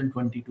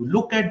 2022,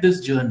 look at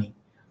this journey,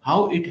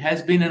 how it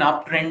has been an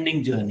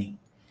uptrending journey.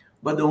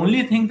 But the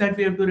only thing that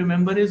we have to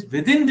remember is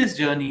within this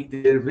journey,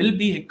 there will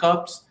be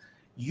hiccups.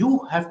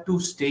 You have to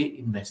stay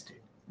invested.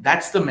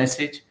 That's the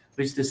message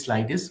which this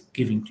slide is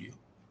giving to you.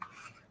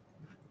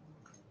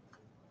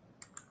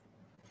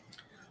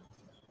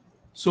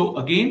 So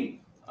again,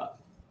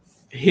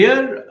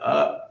 here,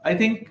 I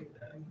think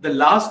the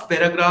last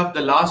paragraph,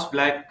 the last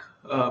black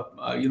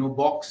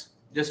box,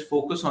 just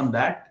focus on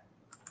that.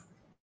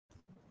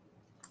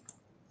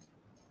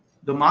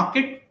 The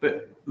market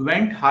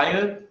went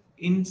higher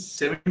in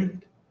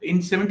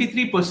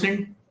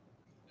 73%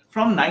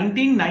 from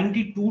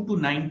 1992 to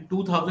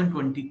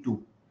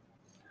 2022.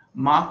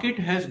 Market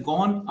has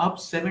gone up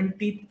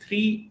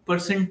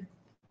 73%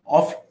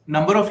 of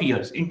number of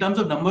years. In terms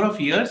of number of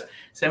years,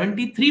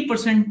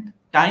 73%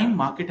 time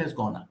market has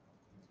gone up.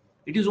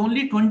 It is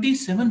only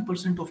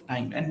 27% of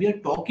time, and we are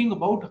talking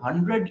about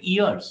 100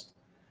 years.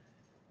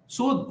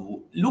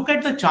 So look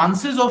at the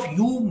chances of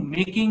you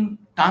making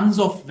tons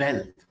of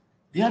wealth.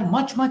 They are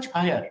much, much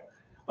higher.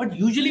 But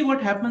usually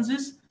what happens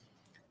is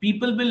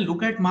people will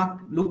look at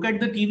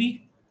the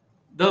TV.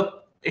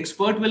 The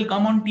expert will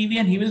come on TV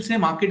and he will say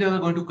market are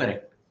going to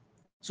correct.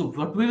 So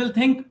what we will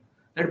think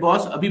that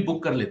boss abhi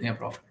book kar lete hain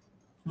profit.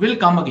 Will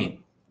come again.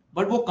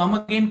 But wo come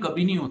again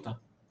kabhi nahi hota.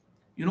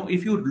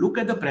 If you look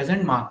at the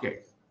present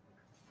market,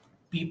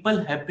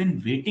 people have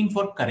been waiting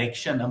for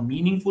correction, a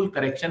meaningful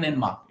correction in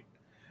market,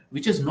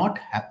 which has not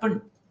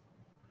happened.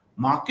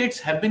 Markets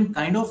have been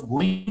kind of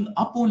going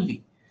up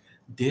only.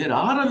 There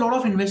are a lot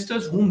of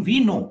investors whom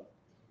we know.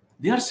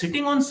 They are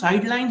sitting on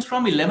sidelines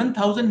from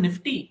 11,000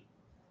 Nifty.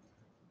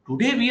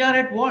 Today we are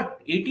at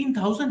what?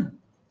 18,000.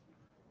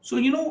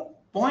 So,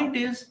 point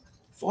is,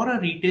 for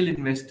a retail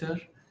investor,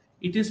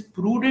 it is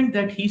prudent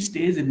that he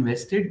stays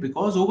invested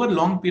because over a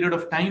long period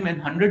of time and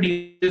 100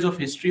 years of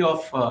history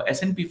of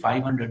S&P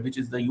 500, which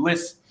is the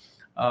US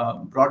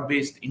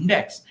broad-based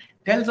index,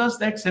 tells us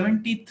that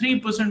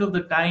 73% of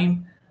the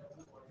time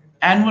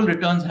annual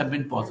returns have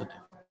been positive.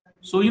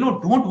 So,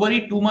 don't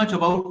worry too much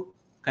about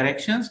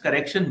corrections.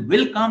 Correction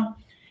will come.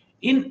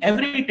 In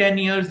every 10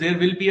 years, there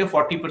will be a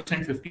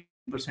 40%,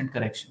 50%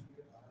 correction.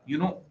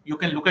 You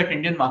can look at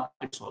Indian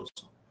markets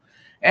also.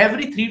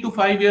 Every 3 to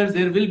 5 years,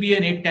 there will be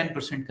an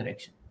 8-10%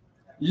 correction.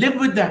 Live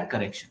with that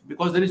correction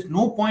because there is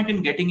no point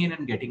in getting in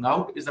and getting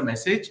out is the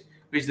message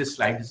which this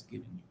slide is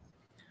giving you.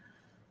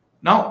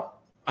 Now,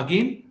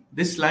 again,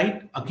 this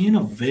slide, again,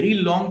 a very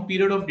long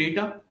period of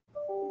data.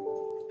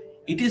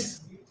 It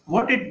is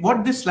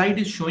what this slide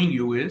is showing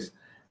you is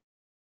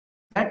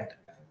that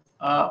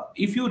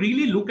if you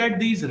really look at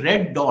these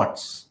red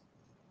dots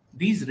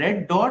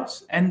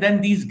and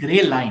then these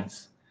gray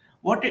lines,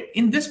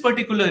 in this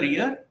particular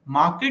year,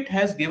 market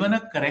has given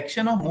a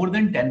correction of more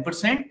than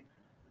 10%,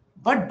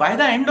 but by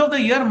the end of the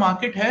year,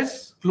 market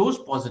has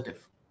closed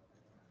positive.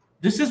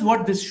 This is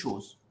what this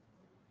shows.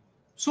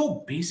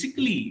 So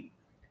basically,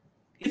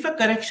 if a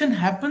correction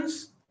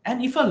happens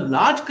and if a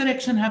large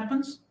correction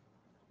happens,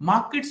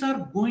 markets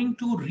are going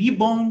to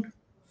rebound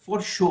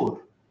for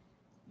sure.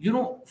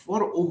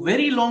 For a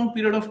very long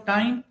period of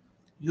time,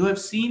 you have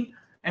seen,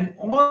 and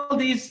all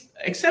these,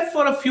 except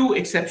for a few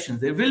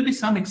exceptions, there will be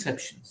some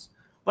exceptions,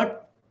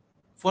 but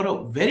for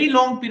a very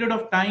long period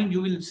of time,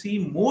 you will see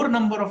much more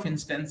number of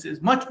instances,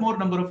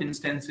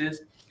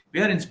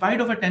 where in spite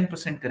of a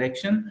 10%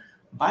 correction,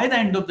 by the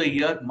end of the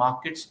year,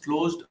 markets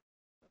closed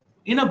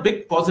in a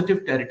big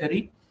positive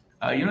territory,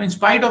 in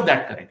spite of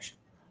that correction.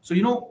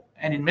 So,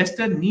 an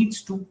investor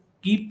needs to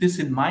keep this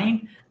in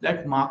mind,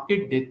 that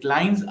market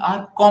declines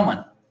are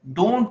common.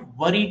 Don't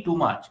worry too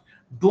much.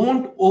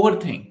 Don't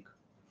overthink.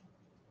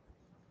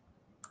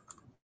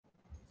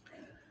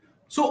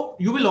 So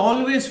you will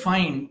always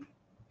find,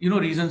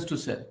 reasons to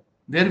sell.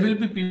 There will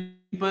be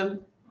people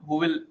who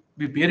will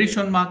be bearish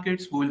on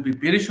markets, who will be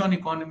bearish on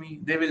economy.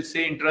 They will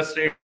say interest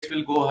rates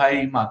will go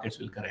high, markets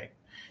will correct.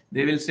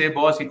 They will say,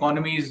 boss,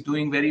 economy is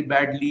doing very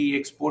badly,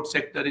 export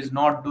sector is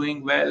not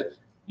doing well,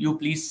 you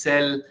please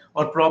sell,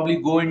 or probably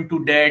go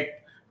into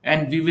debt,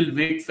 and we will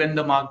wait when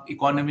the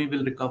economy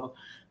will recover.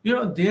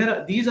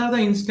 These are the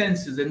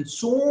instances, and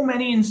so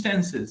many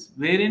instances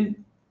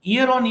wherein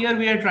year on year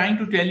we are trying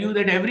to tell you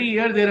that every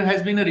year there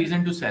has been a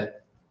reason to sell.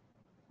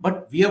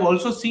 But we have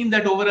also seen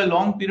that over a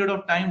long period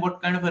of time,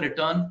 what kind of a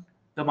return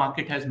the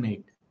market has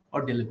made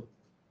or delivered.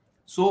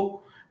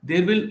 So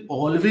there will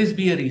always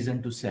be a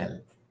reason to sell.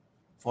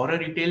 For a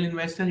retail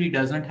investor, he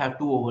doesn't have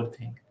to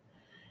overthink.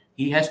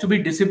 He has to be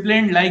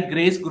disciplined like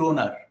Grace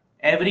Groner.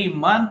 Every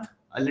month,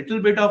 a little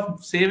bit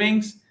of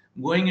savings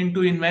going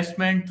into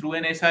investment through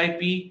an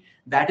SIP.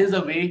 That is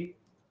a way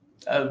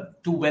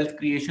to wealth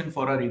creation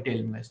for a retail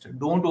investor.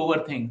 Don't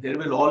overthink. There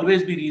will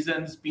always be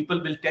reasons.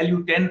 People will tell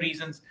you 10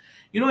 reasons.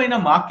 In a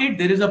market,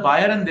 there is a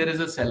buyer and there is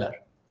a seller.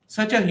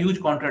 Such a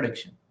huge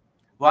contradiction.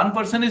 One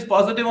person is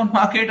positive on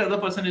market, other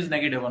person is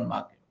negative on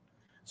market.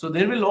 So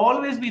there will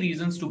always be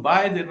reasons to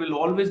buy. There will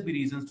always be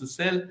reasons to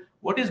sell.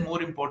 What is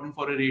more important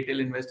for a retail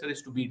investor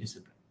is to be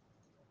disciplined.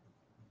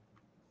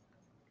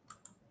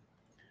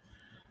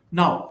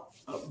 Now,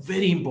 a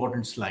very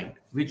important slide,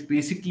 which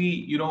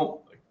basically,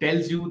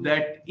 tells you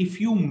that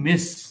if you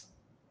miss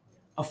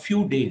a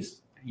few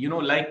days,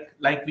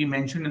 like we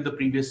mentioned in the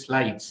previous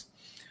slides,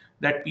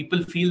 that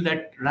people feel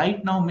that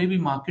right now maybe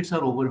markets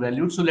are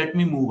overvalued, so let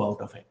me move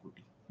out of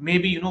equity.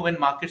 Maybe, when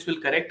markets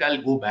will correct,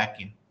 I'll go back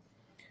in.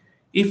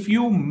 If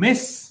you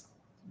miss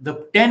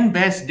the 10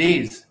 best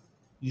days,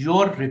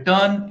 your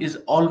return is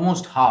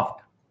almost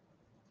halved.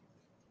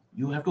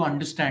 You have to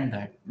understand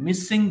that.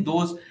 Missing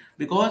those,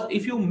 because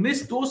if you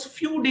miss those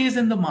few days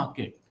in the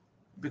market,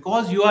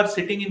 because you are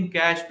sitting in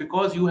cash,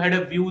 because you had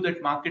a view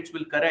that markets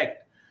will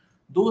correct,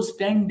 those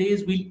 10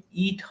 days will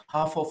eat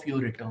half of your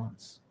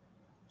returns.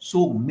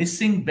 So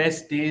missing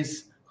best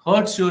days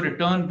hurts your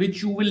return,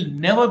 which you will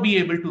never be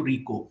able to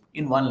recoup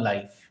in one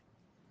life.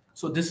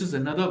 So this is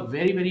another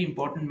very, very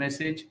important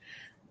message.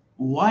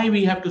 Why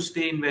we have to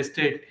stay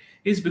invested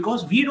is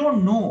because we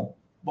don't know.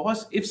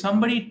 Boss, if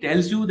somebody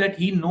tells you that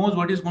he knows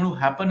what is going to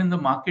happen in the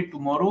market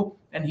tomorrow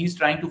and he's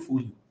trying to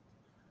fool you.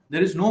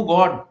 There is no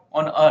God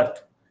on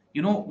earth.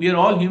 We are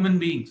all human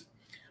beings.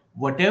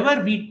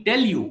 Whatever we tell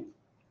you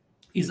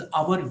is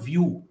our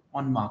view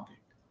on market.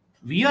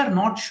 We are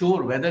not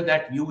sure whether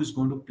that view is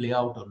going to play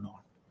out or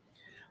not.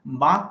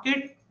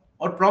 Market,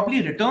 or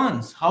probably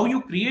returns, how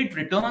you create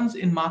returns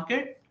in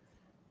market,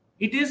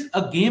 it is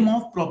a game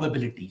of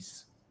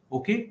probabilities.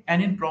 Okay,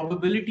 and in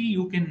probability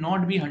you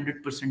cannot be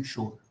 100%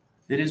 sure.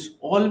 There is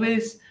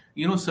always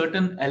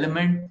certain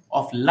element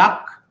of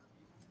luck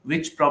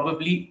which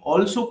probably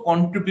also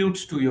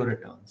contributes to your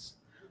returns.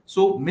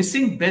 So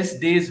missing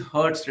best days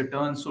hurts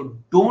returns. So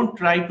don't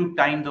try to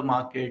time the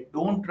market.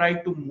 Don't try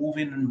to move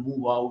in and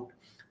move out,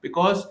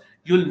 because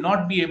you'll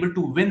not be able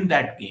to win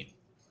that game.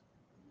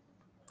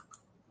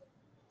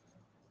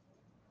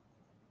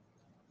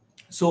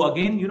 So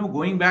again,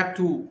 going back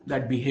to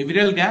that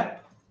behavioral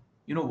gap,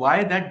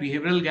 why that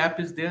behavioral gap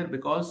is there?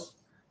 Because,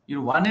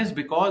 one is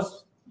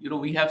because,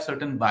 we have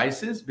certain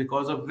biases,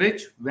 because of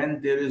which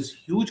when there is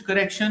huge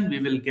correction, we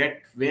will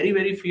get very,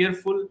 very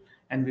fearful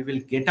and we will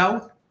get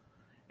out.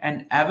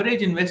 And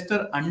average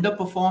investor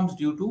underperforms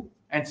due to,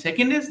 and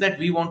second is that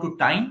we want to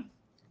time.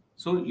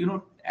 So,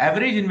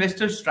 average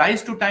investor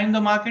tries to time the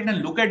market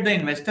and look at the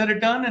investor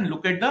return and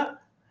look at the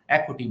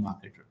equity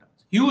market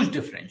returns. Huge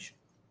differential.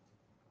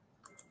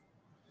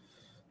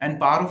 And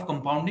power of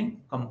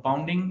compounding.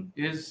 Compounding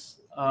is,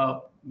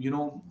 a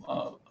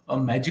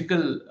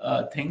magical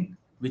thing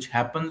which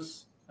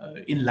happens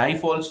in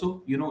life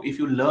also. If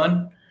you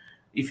learn,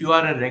 if you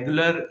are a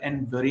regular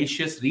and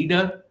voracious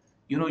reader,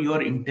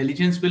 your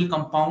intelligence will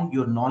compound,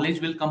 your knowledge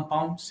will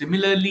compound.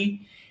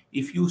 Similarly,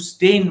 if you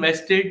stay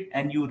invested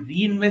and you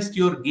reinvest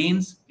your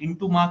gains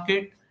into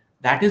market,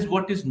 that is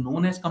what is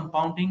known as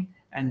compounding.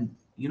 And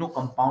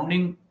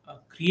compounding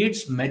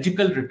creates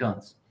magical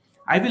returns.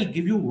 I will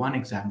give you one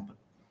example.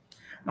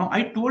 Now,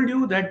 I told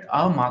you that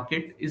our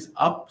market is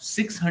up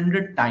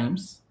 600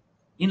 times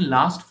in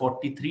last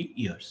 43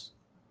 years.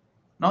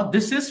 Now,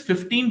 this is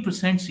 15%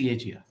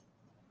 CAGR.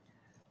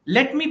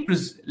 Let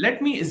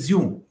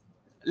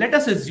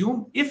us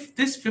assume if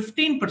this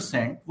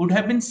 15% would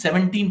have been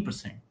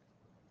 17%,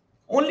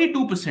 only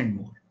 2%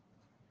 more,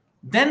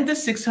 then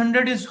this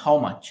 600 is how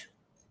much?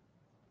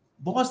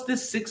 Boss,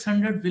 this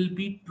 600 will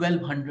be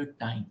 1200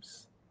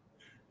 times.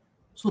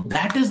 So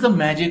that is the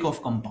magic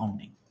of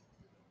compounding.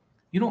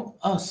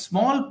 A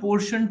small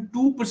portion,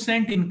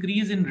 2%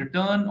 increase in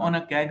return on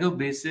a CAGR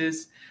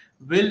basis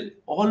will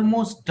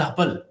almost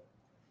double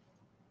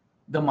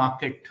the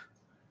market,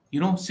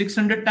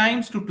 600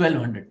 times to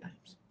 1200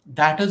 times.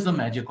 That is the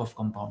magic of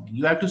compounding.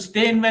 You have to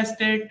stay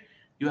invested,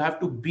 you have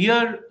to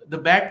bear the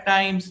bad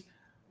times,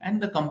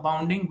 and the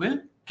compounding will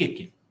kick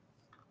in.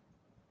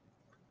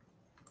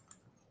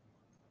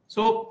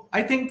 So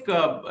I think,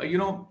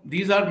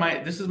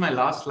 this is my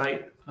last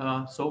slide.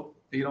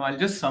 I'll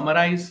just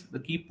summarize the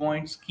key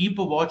points. Keep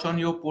a watch on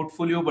your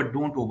portfolio, but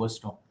don't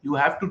overstock. You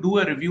have to do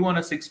a review on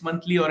a 6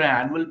 monthly or an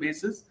annual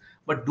basis,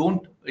 but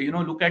don't,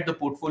 look at the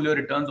portfolio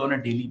returns on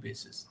a daily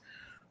basis.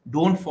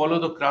 Don't follow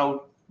the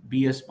crowd.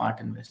 Be a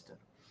smart investor.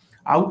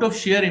 Out of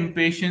sheer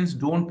impatience,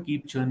 don't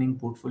keep churning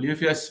portfolio.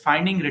 If you are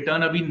finding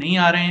return abhi nahi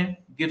aa rahe hain,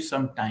 give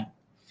some time.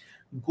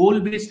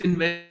 Goal-based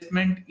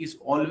investment is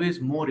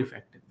always more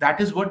effective. That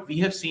is what we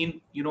have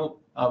seen,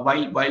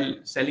 while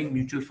selling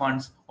mutual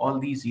funds all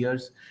these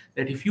years,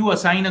 that if you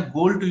assign a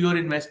goal to your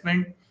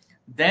investment,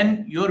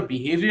 then your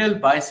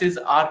behavioral biases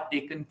are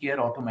taken care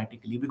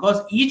automatically,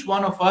 because each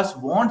one of us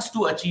wants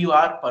to achieve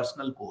our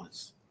personal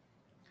goals.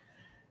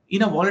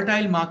 In a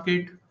volatile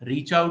market,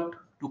 reach out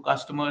to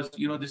customers.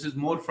 This is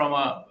more from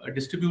a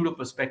distributor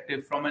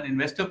perspective. From an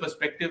investor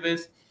perspective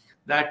is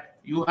that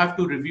you have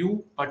to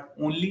review, but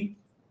only,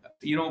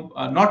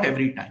 not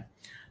every time.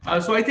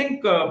 So I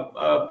think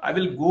I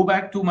will go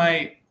back to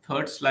my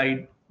third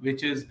slide,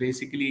 which was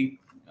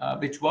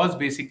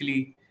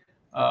basically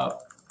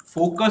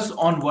focus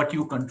on what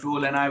you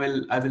control, and I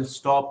will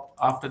stop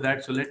after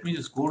that. So let me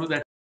just go to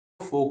that.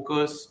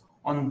 Focus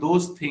on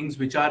those things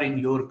which are in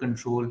your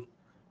control,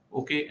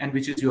 okay, and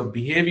which is your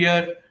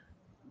behavior,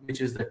 which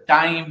is the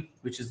time,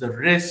 which is the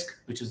risk,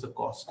 which is the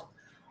cost.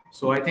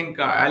 So I think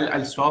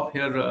I'll stop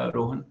here,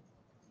 Rohan.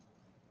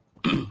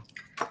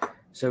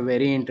 It's a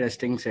very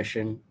interesting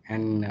session,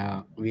 and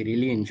we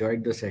really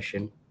enjoyed the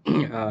session.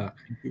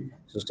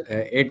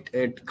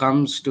 It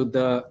comes to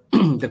the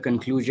the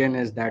conclusion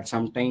is that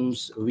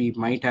sometimes we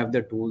might have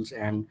the tools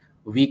and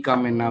we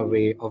come in our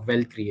way of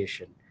wealth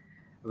creation.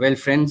 Well,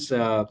 friends,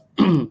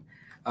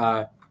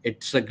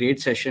 it's a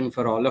great session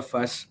for all of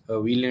us.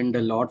 We learned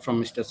a lot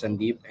from Mr.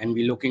 Sandeep, and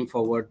we're looking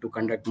forward to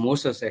conduct more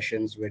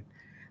sessions with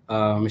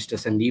Mr.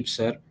 Sandeep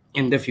sir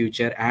in the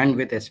future and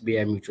with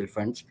SBI Mutual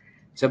Funds.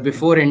 So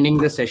before ending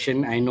the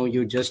session, I know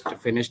you just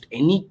finished.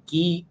 Any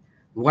key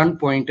one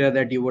pointer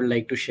that you would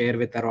like to share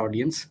with our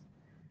audience?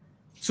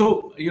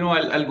 So,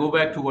 I'll go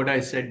back to what I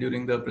said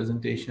during the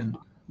presentation.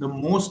 The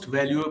most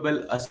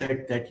valuable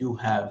asset that you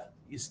have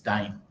is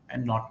time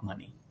and not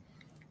money.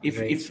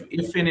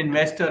 If an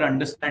investor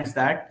understands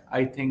that,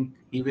 I think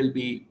he will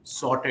be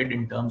sorted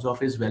in terms of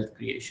his wealth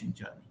creation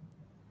journey.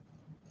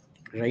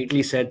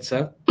 Rightly said,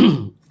 sir.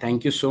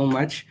 Thank you so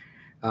much.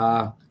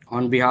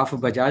 On behalf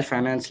of Bajaj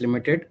Finance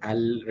Limited,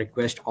 I'll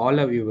request all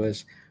our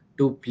viewers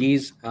to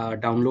please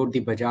download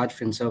the Bajaj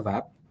Finserv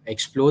app,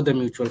 explore the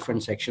mutual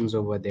fund sections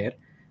over there.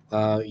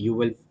 You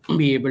will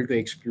be able to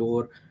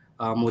explore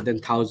more than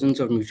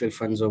thousands of mutual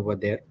funds over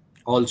there.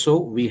 Also,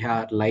 we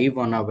are live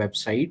on our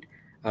website.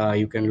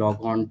 You can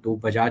log on to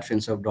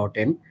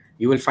bajajfinserv.in.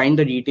 You will find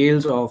the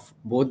details of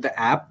both the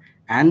app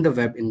and the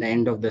web in the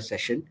end of the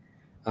session.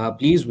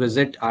 Please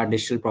visit our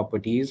digital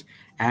properties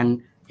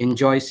and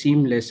enjoy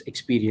seamless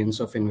experience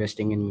of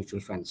investing in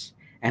mutual funds.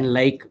 And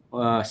like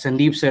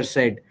Sandeep sir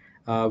said,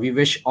 we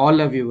wish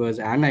all our viewers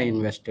and our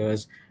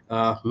investors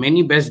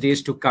many best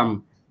days to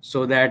come,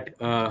 so that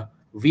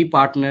we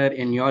partner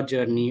in your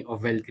journey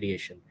of wealth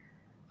creation.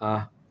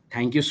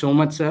 Thank you so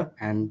much, sir,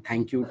 and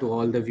thank you to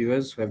all the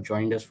viewers who have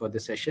joined us for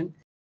this session.